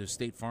on out to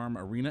State Farm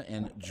Arena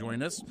and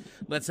join us.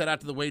 Let's head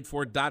out to the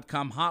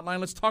WadeFord.com hotline.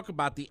 Let's talk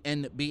about the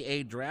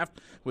NBA draft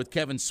with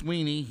Kevin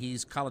Sweeney.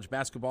 He's college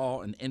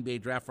basketball and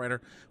NBA draft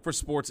writer for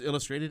Sports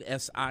Illustrated.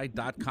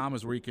 SI.com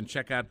is where you can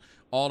check out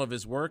all of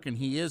his work, and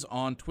he is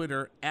on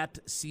Twitter at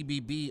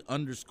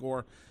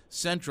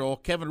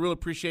CBB_Central. Kevin, really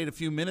appreciate a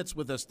few minutes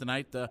with us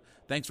tonight.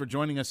 Thanks for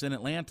joining us in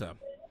Atlanta.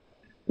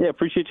 Yeah,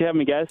 appreciate you having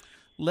me, guys.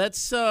 Let's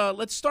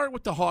start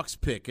with the Hawks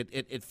pick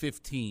at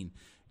 15.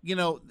 You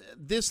know,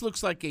 this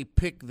looks like a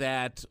pick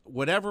that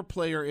whatever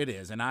player it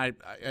is, and I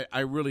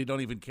really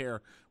don't even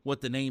care what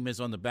the name is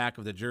on the back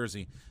of the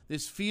jersey,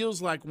 this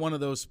feels like one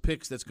of those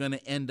picks that's going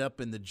to end up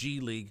in the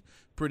G League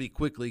pretty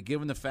quickly,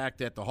 given the fact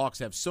that the Hawks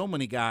have so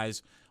many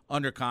guys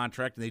under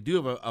contract, and they do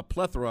have a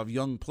plethora of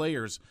young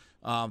players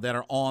that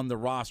are on the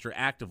roster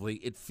actively.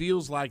 It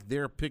feels like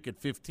their pick at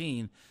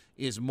 15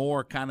 is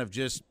more kind of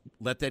just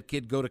let that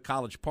kid go to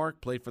College Park,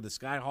 play for the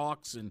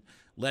Skyhawks, and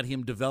let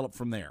him develop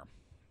from there.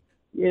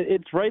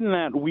 It's right in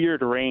that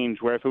weird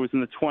range where if it was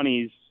in the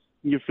 20s,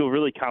 you'd feel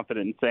really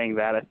confident in saying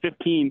that. At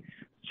 15,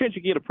 chance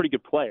you get a pretty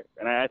good player.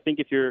 And I think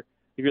if you're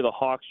the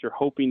Hawks, you're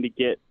hoping to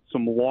get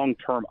some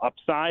long-term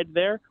upside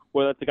there,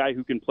 whether that's a guy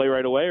who can play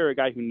right away or a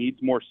guy who needs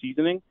more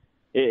seasoning.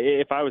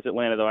 If I was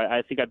Atlanta, though,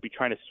 I think I'd be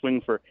trying to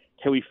swing for,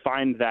 can we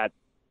find that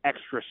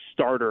extra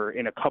starter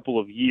in a couple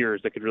of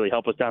years that could really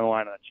help us down the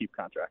line on a cheap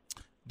contract?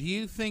 Do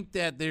you think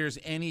that there's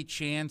any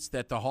chance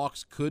that the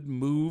Hawks could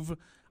move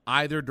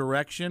either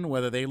direction,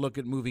 whether they look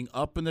at moving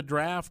up in the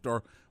draft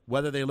or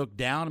whether they look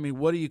down? I mean,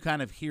 what are you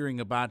kind of hearing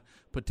about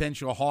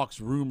potential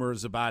Hawks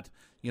rumors about,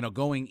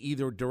 going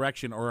either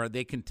direction, or are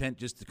they content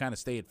just to kind of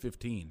stay at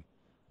 15?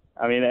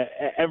 I mean,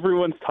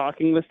 everyone's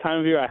talking this time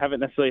of year. I haven't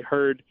necessarily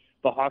heard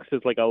the Hawks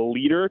as like a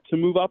leader to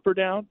move up or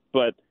down,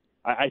 but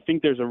I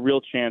think there's a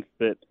real chance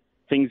that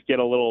things get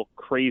a little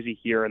crazy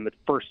here in the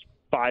first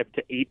 5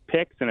 to 8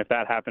 picks, and if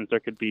that happens, there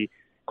could be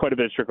quite a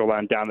bit of trickle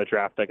down the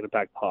draft that could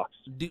impact the Hawks.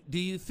 Do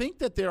you think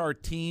that there are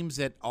teams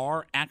that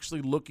are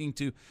actually looking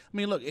to – I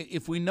mean, look,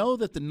 if we know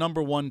that the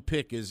number 1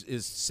 pick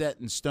is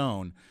set in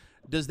stone,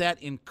 does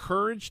that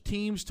encourage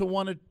teams to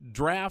want to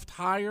draft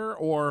higher,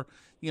 or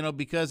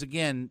because,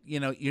 again,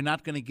 you're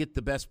not going to get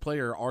the best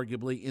player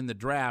arguably in the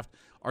draft,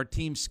 are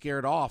teams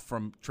scared off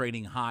from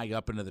trading high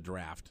up into the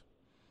draft?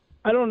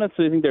 I don't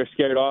necessarily think they're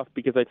scared off,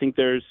 because I think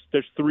there's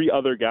 3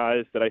 other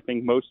guys that I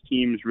think most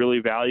teams really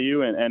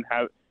value and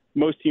have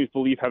most teams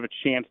believe have a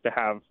chance to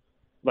have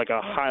like a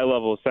high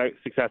level of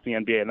success in the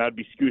NBA, and that would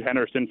be Scoot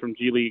Henderson from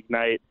G League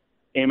Ignite,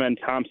 Amen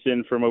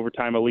Thompson from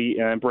Overtime Elite,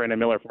 and Brandon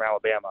Miller from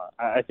Alabama.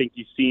 I think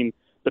you've seen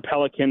the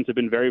Pelicans have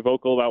been very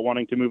vocal about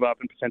wanting to move up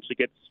and potentially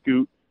get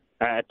Scoot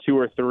at 2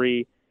 or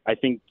 3. I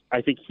think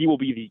he will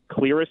be the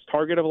clearest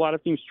target of a lot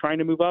of teams trying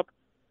to move up,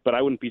 but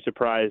I wouldn't be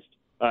surprised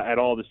at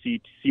all to see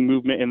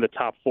movement in the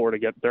top 4 to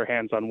get their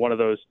hands on one of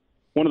those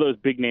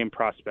big name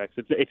prospects.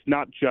 It's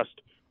not just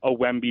a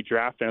Wemby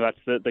draft, and that's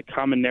the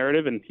common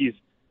narrative, and he's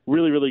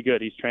really, really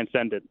good. He's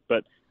transcendent,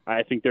 but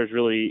I think there's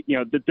really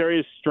there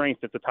is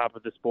strength at the top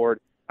of this board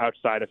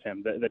outside of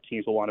him that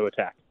teams will want to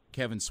attack.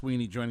 Kevin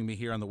Sweeney joining me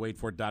here on the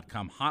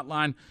WadeFord.com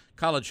hotline.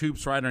 College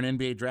hoops writer and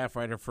NBA draft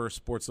writer for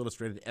Sports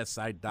Illustrated,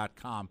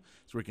 SI.com,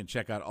 so we can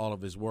check out all of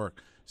his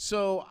work.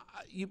 So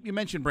you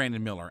mentioned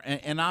Brandon Miller,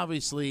 and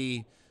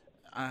obviously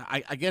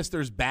I guess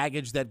there's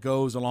baggage that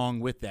goes along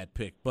with that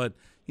pick. But,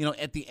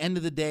 at the end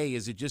of the day,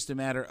 is it just a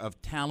matter of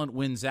talent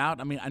wins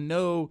out? I mean, I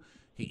know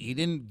he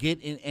didn't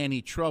get in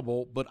any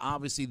trouble, but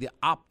obviously the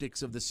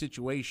optics of the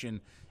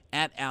situation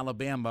at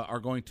Alabama are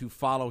going to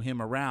follow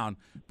him around.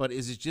 But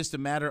is it just a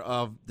matter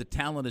of the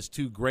talent is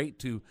too great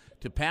to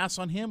pass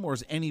on him, or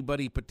is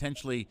anybody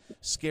potentially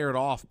scared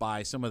off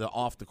by some of the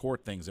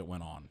off-the-court things that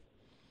went on?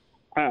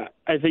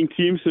 I think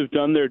teams have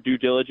done their due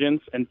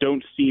diligence and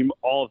don't seem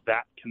all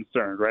that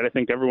concerned, right? I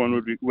think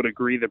everyone would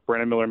agree that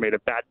Brandon Miller made a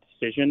bad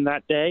decision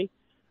that day.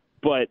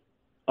 But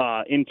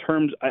in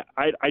terms –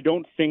 I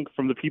don't think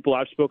from the people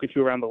I've spoken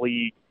to around the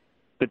league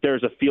that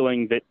there's a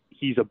feeling that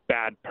he's a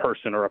bad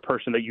person or a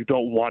person that you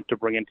don't want to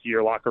bring into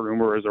your locker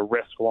room or as a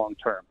risk long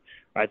term.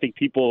 I think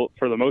people,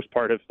 for the most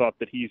part, have thought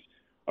that he's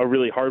a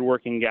really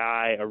hardworking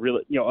guy, a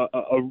really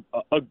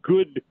a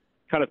good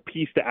kind of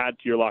piece to add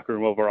to your locker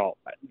room overall.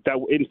 That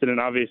incident,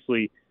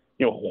 obviously,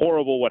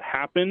 horrible what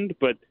happened,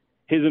 but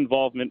his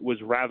involvement was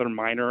rather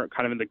minor,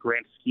 kind of in the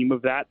grand scheme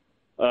of that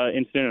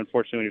incident.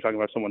 Unfortunately, when you're talking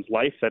about someone's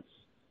life, that's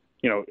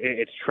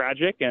it's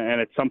tragic,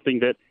 and it's something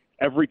that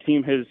every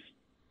team has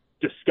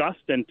discussed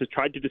and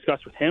tried to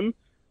discuss with him.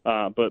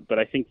 But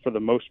I think for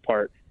the most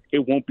part,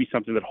 it won't be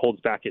something that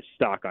holds back his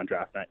stock on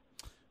draft night.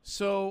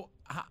 So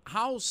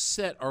how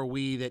set are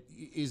we that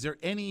is there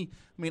any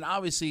 – I mean,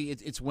 obviously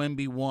it's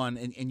Wemby 1,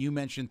 and you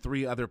mentioned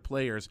 3 other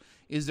players.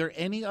 Is there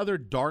any other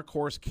dark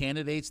horse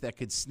candidates that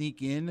could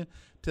sneak in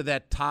to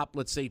that top,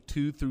 let's say,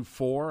 2 through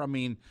 4? I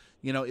mean,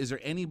 is there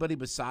anybody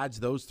besides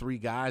those 3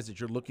 guys that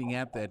you're looking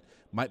at that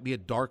might be a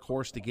dark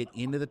horse to get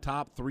into the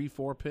top 3,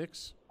 4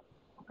 picks?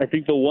 I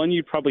think the one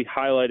you'd probably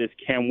highlight is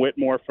Cam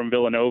Whitmore from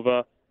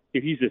Villanova.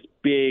 He's this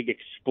big,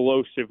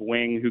 explosive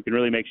wing who can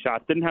really make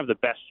shots. Didn't have the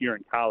best year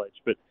in college,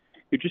 but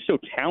he's just so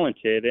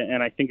talented.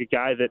 And I think a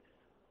guy that,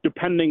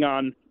 depending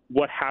on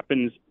what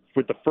happens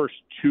with the first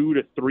 2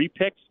 to 3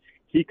 picks,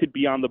 he could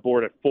be on the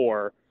board at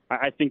 4.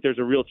 I think there's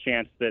a real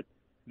chance that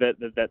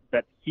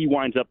he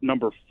winds up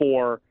number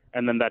 4,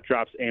 and then that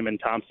drops Amon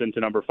Thompson to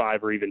number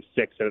 5 or even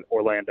 6 at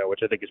Orlando, which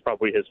I think is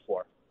probably his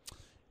floor.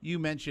 You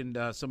mentioned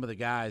some of the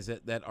guys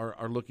that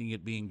are looking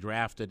at being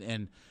drafted,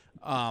 and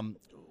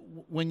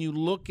when you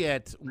look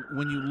at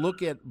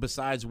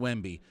besides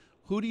Wemby,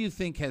 who do you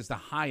think has the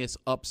highest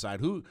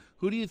upside? Who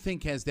do you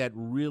think has that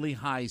really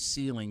high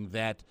ceiling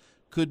that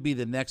could be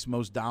the next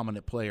most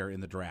dominant player in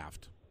the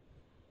draft?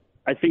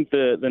 I think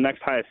the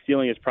next highest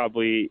ceiling is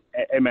probably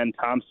Amon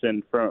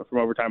Thompson from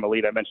Overtime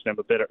Elite. I mentioned him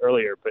a bit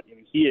earlier, but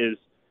he is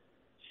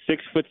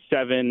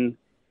 6'7".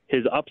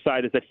 His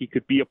upside is that he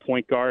could be a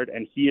point guard,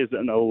 and he is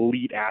an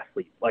elite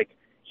athlete. Like,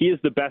 he is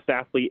the best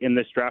athlete in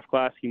this draft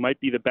class. He might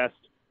be the best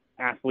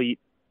athlete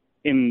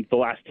in the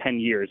last 10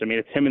 years. I mean,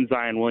 it's him and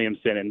Zion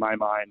Williamson in my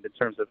mind in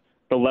terms of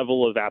the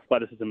level of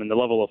athleticism and the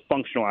level of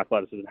functional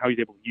athleticism, how he's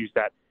able to use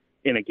that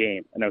in a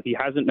game. I know he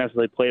hasn't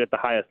necessarily played at the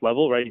highest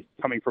level, right? He's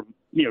coming from,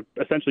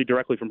 essentially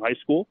directly from high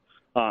school.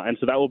 And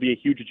so that will be a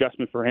huge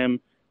adjustment for him.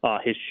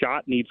 His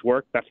shot needs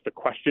work. That's the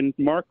question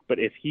mark. But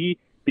if he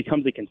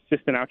becomes a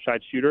consistent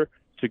outside shooter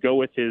to go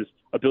with his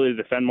ability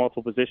to defend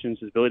multiple positions,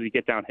 his ability to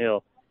get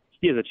downhill,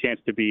 he has a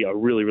chance to be a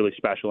really, really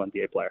special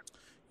NBA player.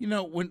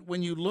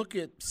 When you look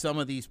at some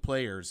of these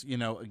players,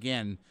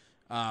 again,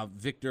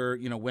 Victor,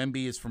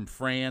 Wemby is from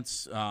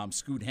France.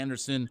 Scoot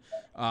Henderson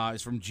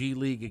is from G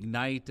League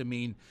Ignite. I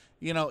mean,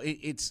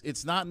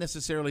 it's not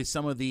necessarily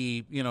some of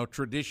the,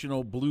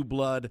 traditional blue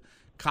blood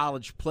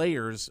college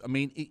players. I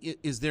mean,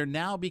 is there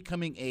now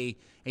becoming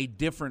a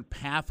different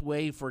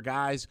pathway for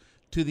guys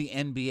to the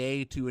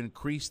NBA to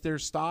increase their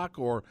stock,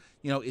 or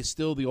is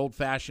still the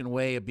old-fashioned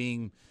way of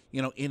being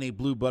in a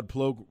blue blood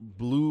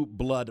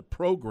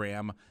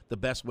program the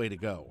best way to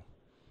go?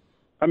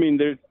 I mean,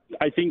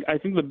 I think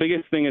the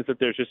biggest thing is that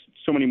there's just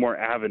so many more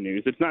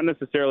avenues. It's not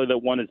necessarily that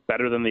one is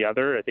better than the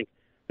other. I think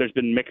there's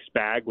been mixed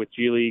bag with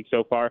G League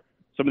so far.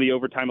 Some of the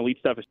Overtime Elite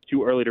stuff is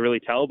too early to really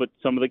tell, but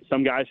some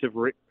guys have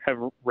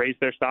raised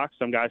their stocks.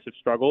 Some guys have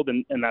struggled,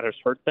 and that has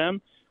hurt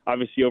them.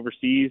 Obviously,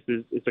 overseas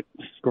is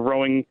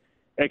growing.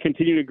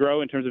 Continue to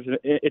grow in terms of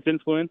its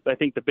influence. I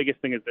think the biggest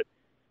thing is that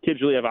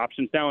kids really have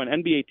options now,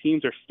 and NBA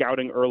teams are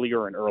scouting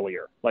earlier and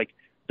earlier. Like,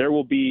 there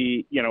will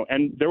be,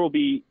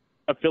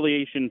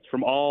 affiliations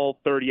from all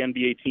 30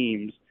 NBA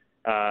teams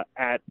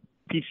at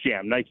Peach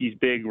Jam, Nike's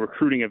big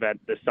recruiting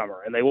event this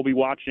summer, and they will be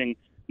watching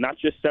not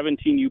just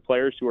 17U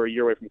players who are a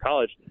year away from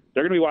college.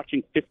 They're going to be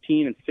watching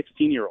 15 and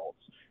 16-year-olds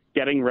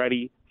getting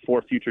ready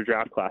for future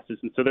draft classes,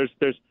 and so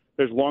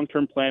there's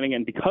long-term planning,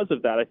 and because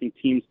of that, I think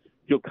teams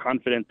feel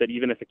confident that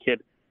even if a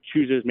kid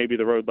chooses maybe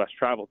the road less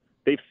traveled,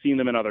 they've seen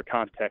them in other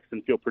contexts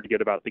and feel pretty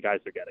good about the guys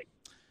they're getting.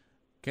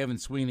 Kevin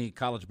Sweeney,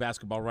 college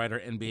basketball writer,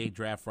 NBA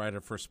draft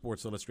writer for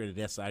Sports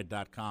Illustrated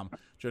SI.com,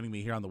 joining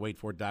me here on the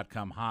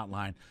WaitFor.com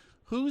hotline.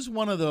 Who's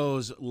one of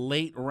those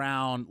late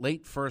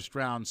first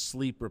round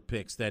sleeper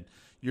picks that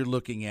you're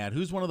looking at?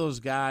 Who's one of those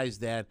guys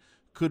that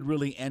could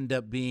really end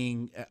up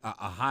being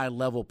a high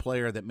level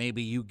player that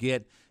maybe you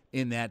get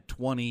in that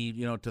 20,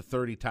 to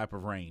 30 type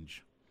of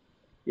range?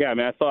 Yeah, I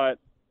mean, I thought,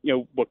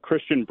 what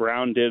Christian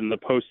Brown did in the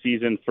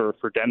postseason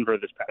for Denver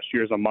this past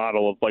year is a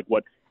model of like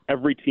what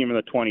every team in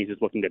the 20s is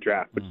looking to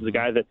draft, which is a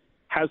guy that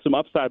has some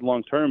upside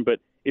long term, but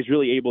is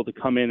really able to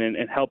come in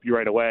and help you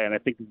right away. And I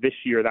think this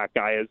year that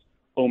guy is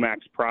Omax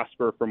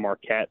Prosper from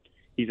Marquette.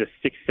 He's a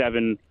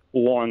 6'7",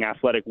 long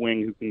athletic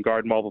wing who can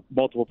guard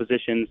multiple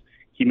positions.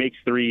 He makes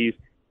threes,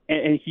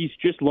 and he's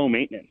just low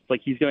maintenance.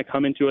 Like, he's going to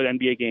come into an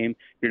NBA game.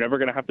 You're never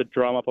going to have to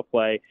draw him up a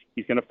play.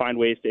 He's going to find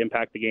ways to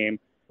impact the game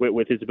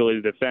with his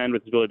ability to defend,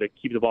 with his ability to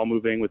keep the ball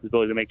moving, with his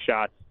ability to make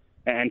shots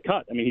and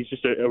cut. I mean, he's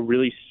just a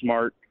really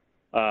smart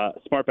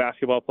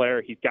basketball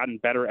player. He's gotten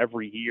better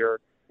every year.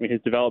 I mean, his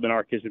development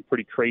arc has been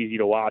pretty crazy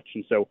to watch.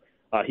 And so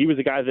he was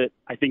a guy that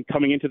I think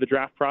coming into the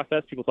draft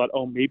process, people thought,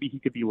 oh, maybe he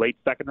could be late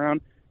second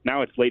round.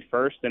 Now it's late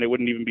first, and it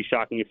wouldn't even be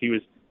shocking if he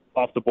was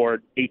off the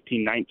board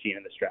 18, 19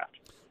 in this draft.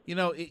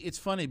 It's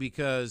funny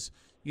because,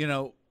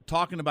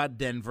 talking about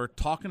Denver,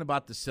 talking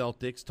about the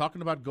Celtics,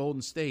 talking about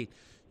Golden State,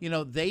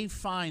 they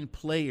find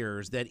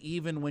players that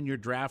even when you're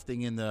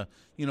drafting in the,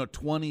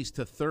 20s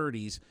to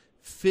 30s,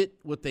 fit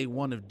what they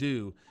want to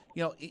do.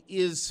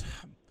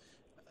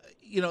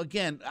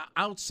 Again,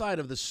 outside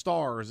of the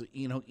stars,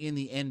 in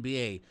the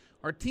NBA,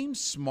 are teams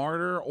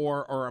smarter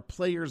or are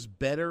players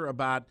better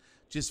about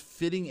just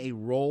fitting a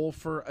role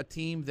for a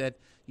team that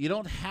you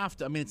don't have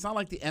to? I mean, it's not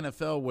like the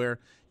NFL where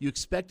you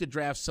expect to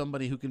draft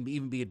somebody who can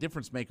even be a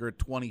difference maker at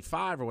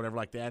 25 or whatever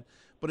like that.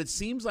 But it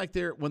seems like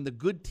when the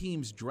good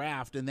teams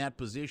draft in that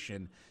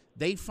position,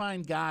 they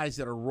find guys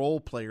that are role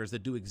players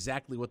that do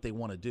exactly what they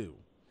want to do.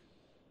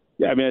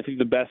 Yeah, I mean, I think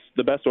the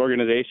best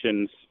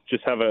organizations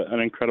just have an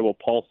incredible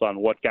pulse on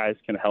what guys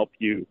can help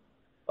you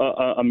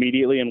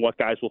immediately and what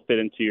guys will fit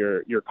into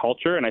your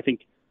culture. And I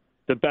think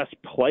the best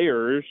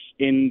players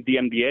in the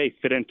NBA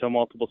fit into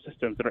multiple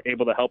systems that are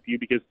able to help you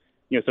because,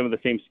 some of the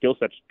same skill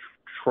sets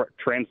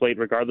translate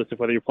regardless of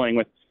whether you're playing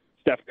with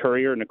Steph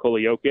Curry or Nikola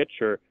Jokic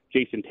or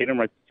Jason Tatum,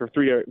 right? For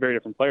three very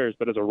different players.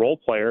 But as a role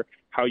player,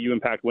 how you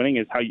impact winning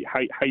is how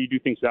you do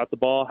things without the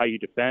ball, how you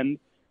defend.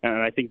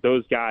 And I think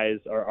those guys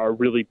are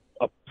really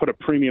put a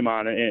premium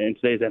on in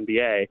today's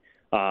NBA.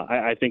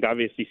 I think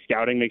obviously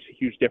scouting makes a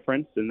huge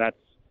difference, and that's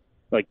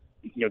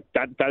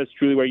that is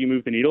truly where you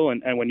move the needle.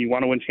 And when you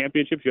want to win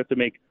championships, you have to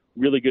make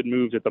really good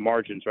moves at the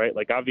margins, right?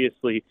 Like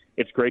obviously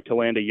it's great to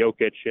land a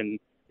Jokic in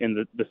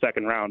the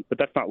second round, but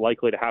that's not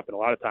likely to happen a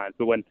lot of times.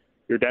 But when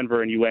you're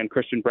Denver and you land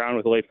Christian Brown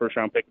with a late first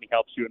round pick and he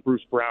helps you, and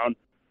Bruce Brown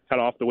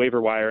kind of off the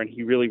waiver wire and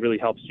he really, really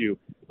helps you,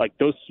 like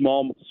those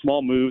small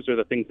moves are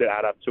the things that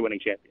add up to winning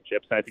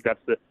championships. And I think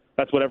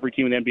that's what every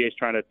team in the NBA is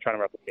trying to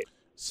replicate.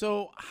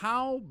 So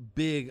how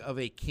big of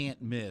a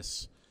can't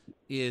miss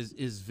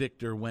is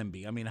Victor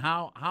Wemby? I mean,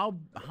 how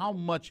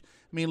much?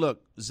 I mean,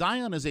 look,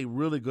 Zion is a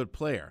really good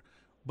player,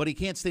 but he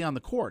can't stay on the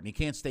court and he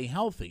can't stay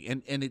healthy.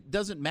 And it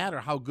doesn't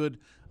matter how good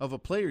of a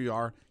player you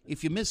are.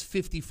 If you miss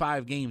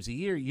 55 games a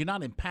year, you're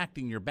not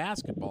impacting your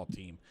basketball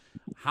team.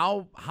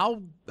 How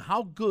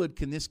good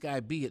can this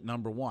guy be at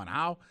number one?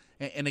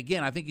 And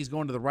again, I think he's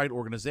going to the right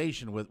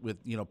organization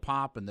with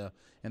Pop and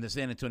the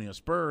San Antonio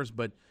Spurs.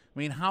 But I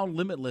mean, how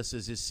limitless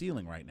is his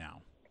ceiling right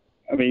now?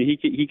 I mean,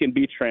 he can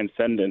be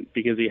transcendent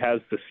because he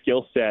has the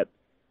skill set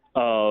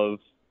of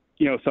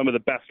some of the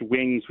best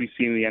wings we've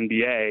seen in the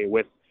NBA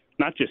with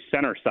not just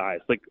center size,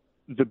 like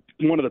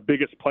one of the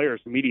biggest players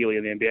immediately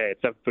in the NBA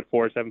at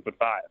 7'4", 7'5".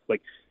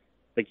 Like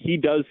he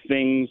does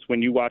things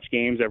when you watch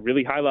games at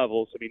really high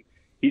levels. I mean,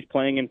 he's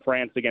playing in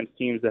France against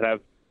teams that have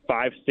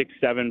 5, 6,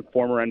 7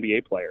 former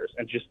NBA players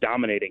and just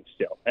dominating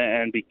still.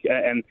 And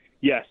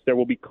yes, there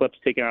will be clips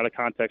taken out of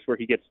context where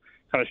he gets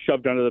kind of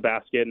shoved under the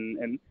basket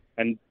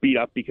and beat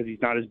up because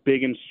he's not as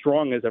big and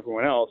strong as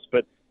everyone else.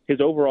 But his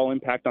overall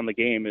impact on the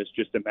game is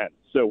just immense.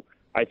 So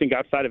I think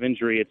outside of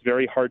injury, it's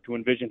very hard to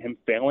envision him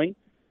failing.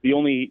 The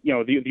only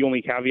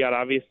caveat,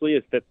 obviously,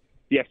 is that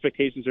the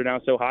expectations are now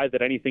so high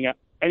that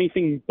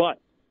anything but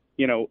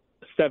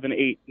 7,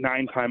 8,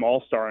 9-time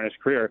All-Star in his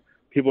career,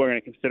 people are going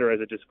to consider as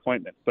a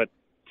disappointment. But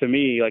to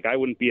me, I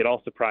wouldn't be at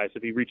all surprised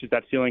if he reaches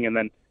that ceiling and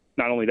then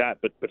not only that,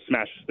 but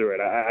smashes through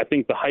it. I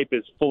think the hype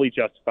is fully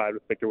justified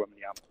with Victor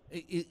Wembanyama.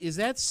 Is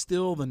that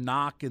still the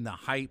knock and the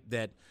hype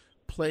that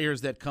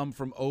players that come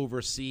from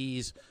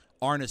overseas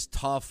aren't as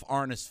tough,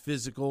 aren't as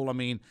physical? I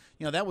mean,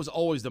 that was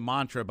always the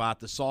mantra about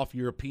the soft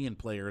European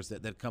players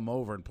that come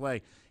over and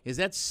play. Is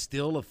that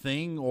still a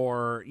thing,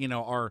 or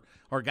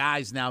are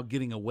guys now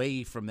getting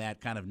away from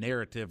that kind of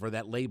narrative or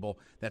that label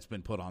that's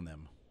been put on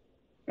them?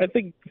 I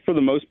think for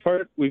the most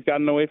part, we've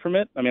gotten away from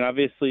it. I mean,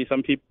 obviously,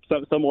 some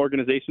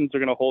organizations are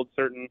going to hold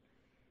certain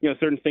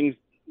things,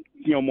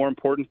 more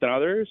important than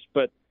others.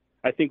 But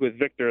I think with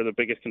Victor, the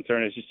biggest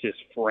concern is just his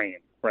frame,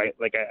 right?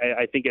 Like,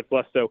 I think it's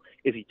less so,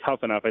 is he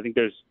tough enough? I think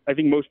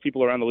most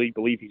people around the league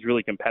believe he's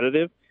really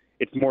competitive.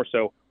 It's more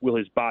so, will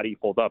his body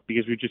hold up?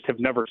 Because we just have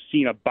never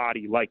seen a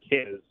body like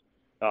his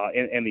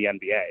in the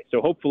NBA.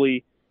 So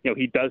hopefully,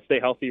 he does stay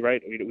healthy,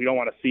 right? We don't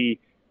want to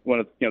see one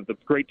of the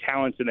great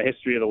talents in the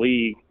history of the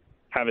league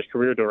have his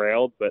career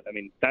derailed, but I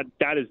mean that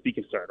is the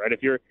concern, right?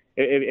 If you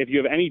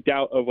have any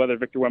doubt of whether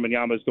Victor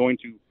Wembanyama is going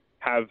to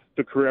have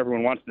the career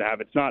everyone wants him to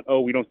have, it's not,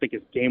 we don't think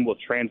his game will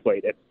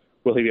translate. It's,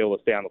 will he be able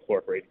to stay on the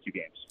floor for 82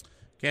 games?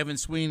 Kevin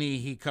Sweeney,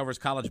 he covers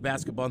college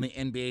basketball and the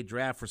NBA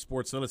draft for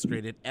Sports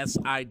Illustrated.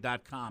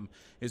 SI.com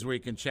is where you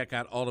can check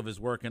out all of his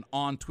work, and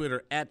on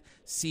Twitter at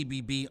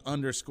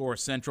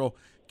CBB_Central.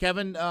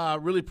 Kevin,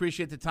 really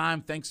appreciate the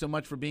time. Thanks so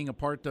much for being a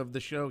part of the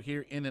show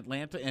here in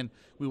Atlanta, and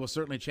we will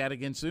certainly chat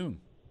again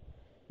soon.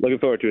 Looking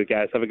forward to it,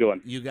 guys. Have a good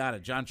one. You got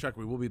it. John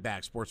Chuckery will be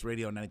back. Sports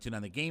Radio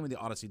 92.9 The Game and the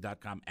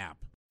Odyssey.com app.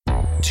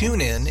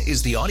 TuneIn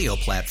is the audio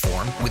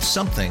platform with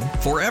something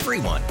for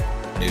everyone.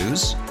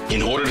 News.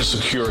 In order to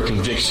secure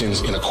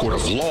convictions in a court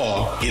of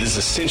law, it is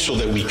essential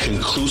that we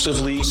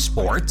conclusively.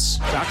 Sports.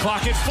 Shot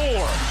clock at 4.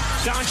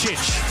 Doncic.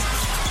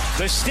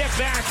 The step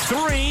back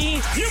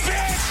 3. You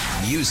bet.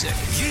 Music.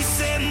 You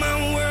set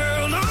my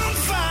world on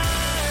fire.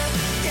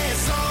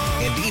 Yes,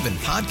 and even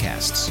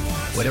podcasts.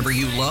 Whatever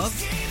you love,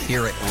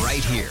 hear it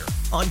right here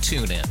on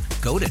TuneIn.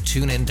 Go to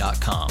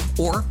TuneIn.com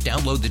or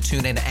download the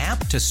TuneIn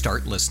app to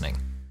start listening.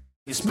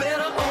 It's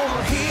better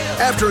over here.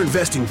 After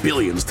investing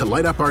billions to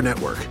light up our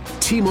network,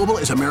 T-Mobile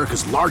is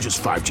America's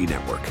largest 5G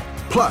network.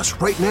 Plus,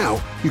 right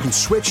now, you can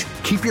switch,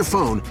 keep your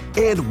phone,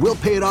 and we'll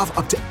pay it off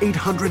up to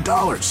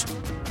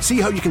 $800. See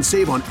how you can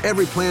save on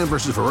every plan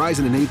versus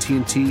Verizon and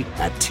AT&T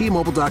at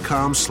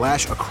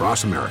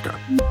T-Mobile.com/across America.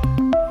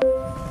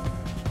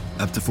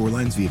 Up to 4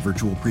 lines via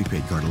virtual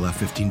prepaid card. Allow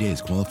 15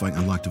 days. Qualifying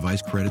unlocked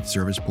device credit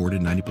service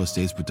ported 90+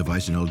 days with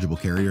device and eligible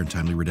carrier and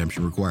timely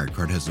redemption required.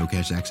 Card has no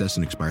cash access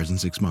and expires in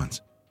 6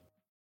 months.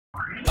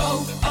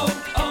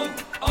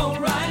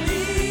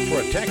 O'Reilly.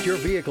 We're at Protect your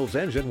vehicle's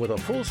engine with a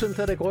full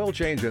synthetic oil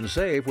change and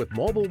save with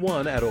Mobile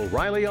One at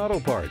O'Reilly Auto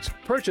Parts.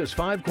 Purchase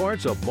 5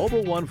 quarts of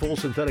Mobile One full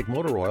synthetic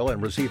motor oil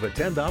and receive a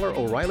 $10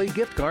 O'Reilly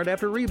gift card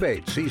after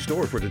rebate. See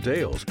store for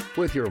details.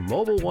 With your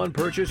Mobile One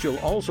purchase, you'll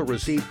also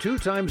receive 2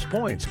 times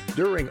points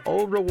during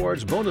O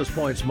Rewards Bonus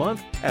Points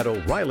Month at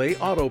O'Reilly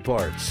Auto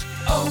Parts.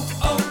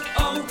 Oh,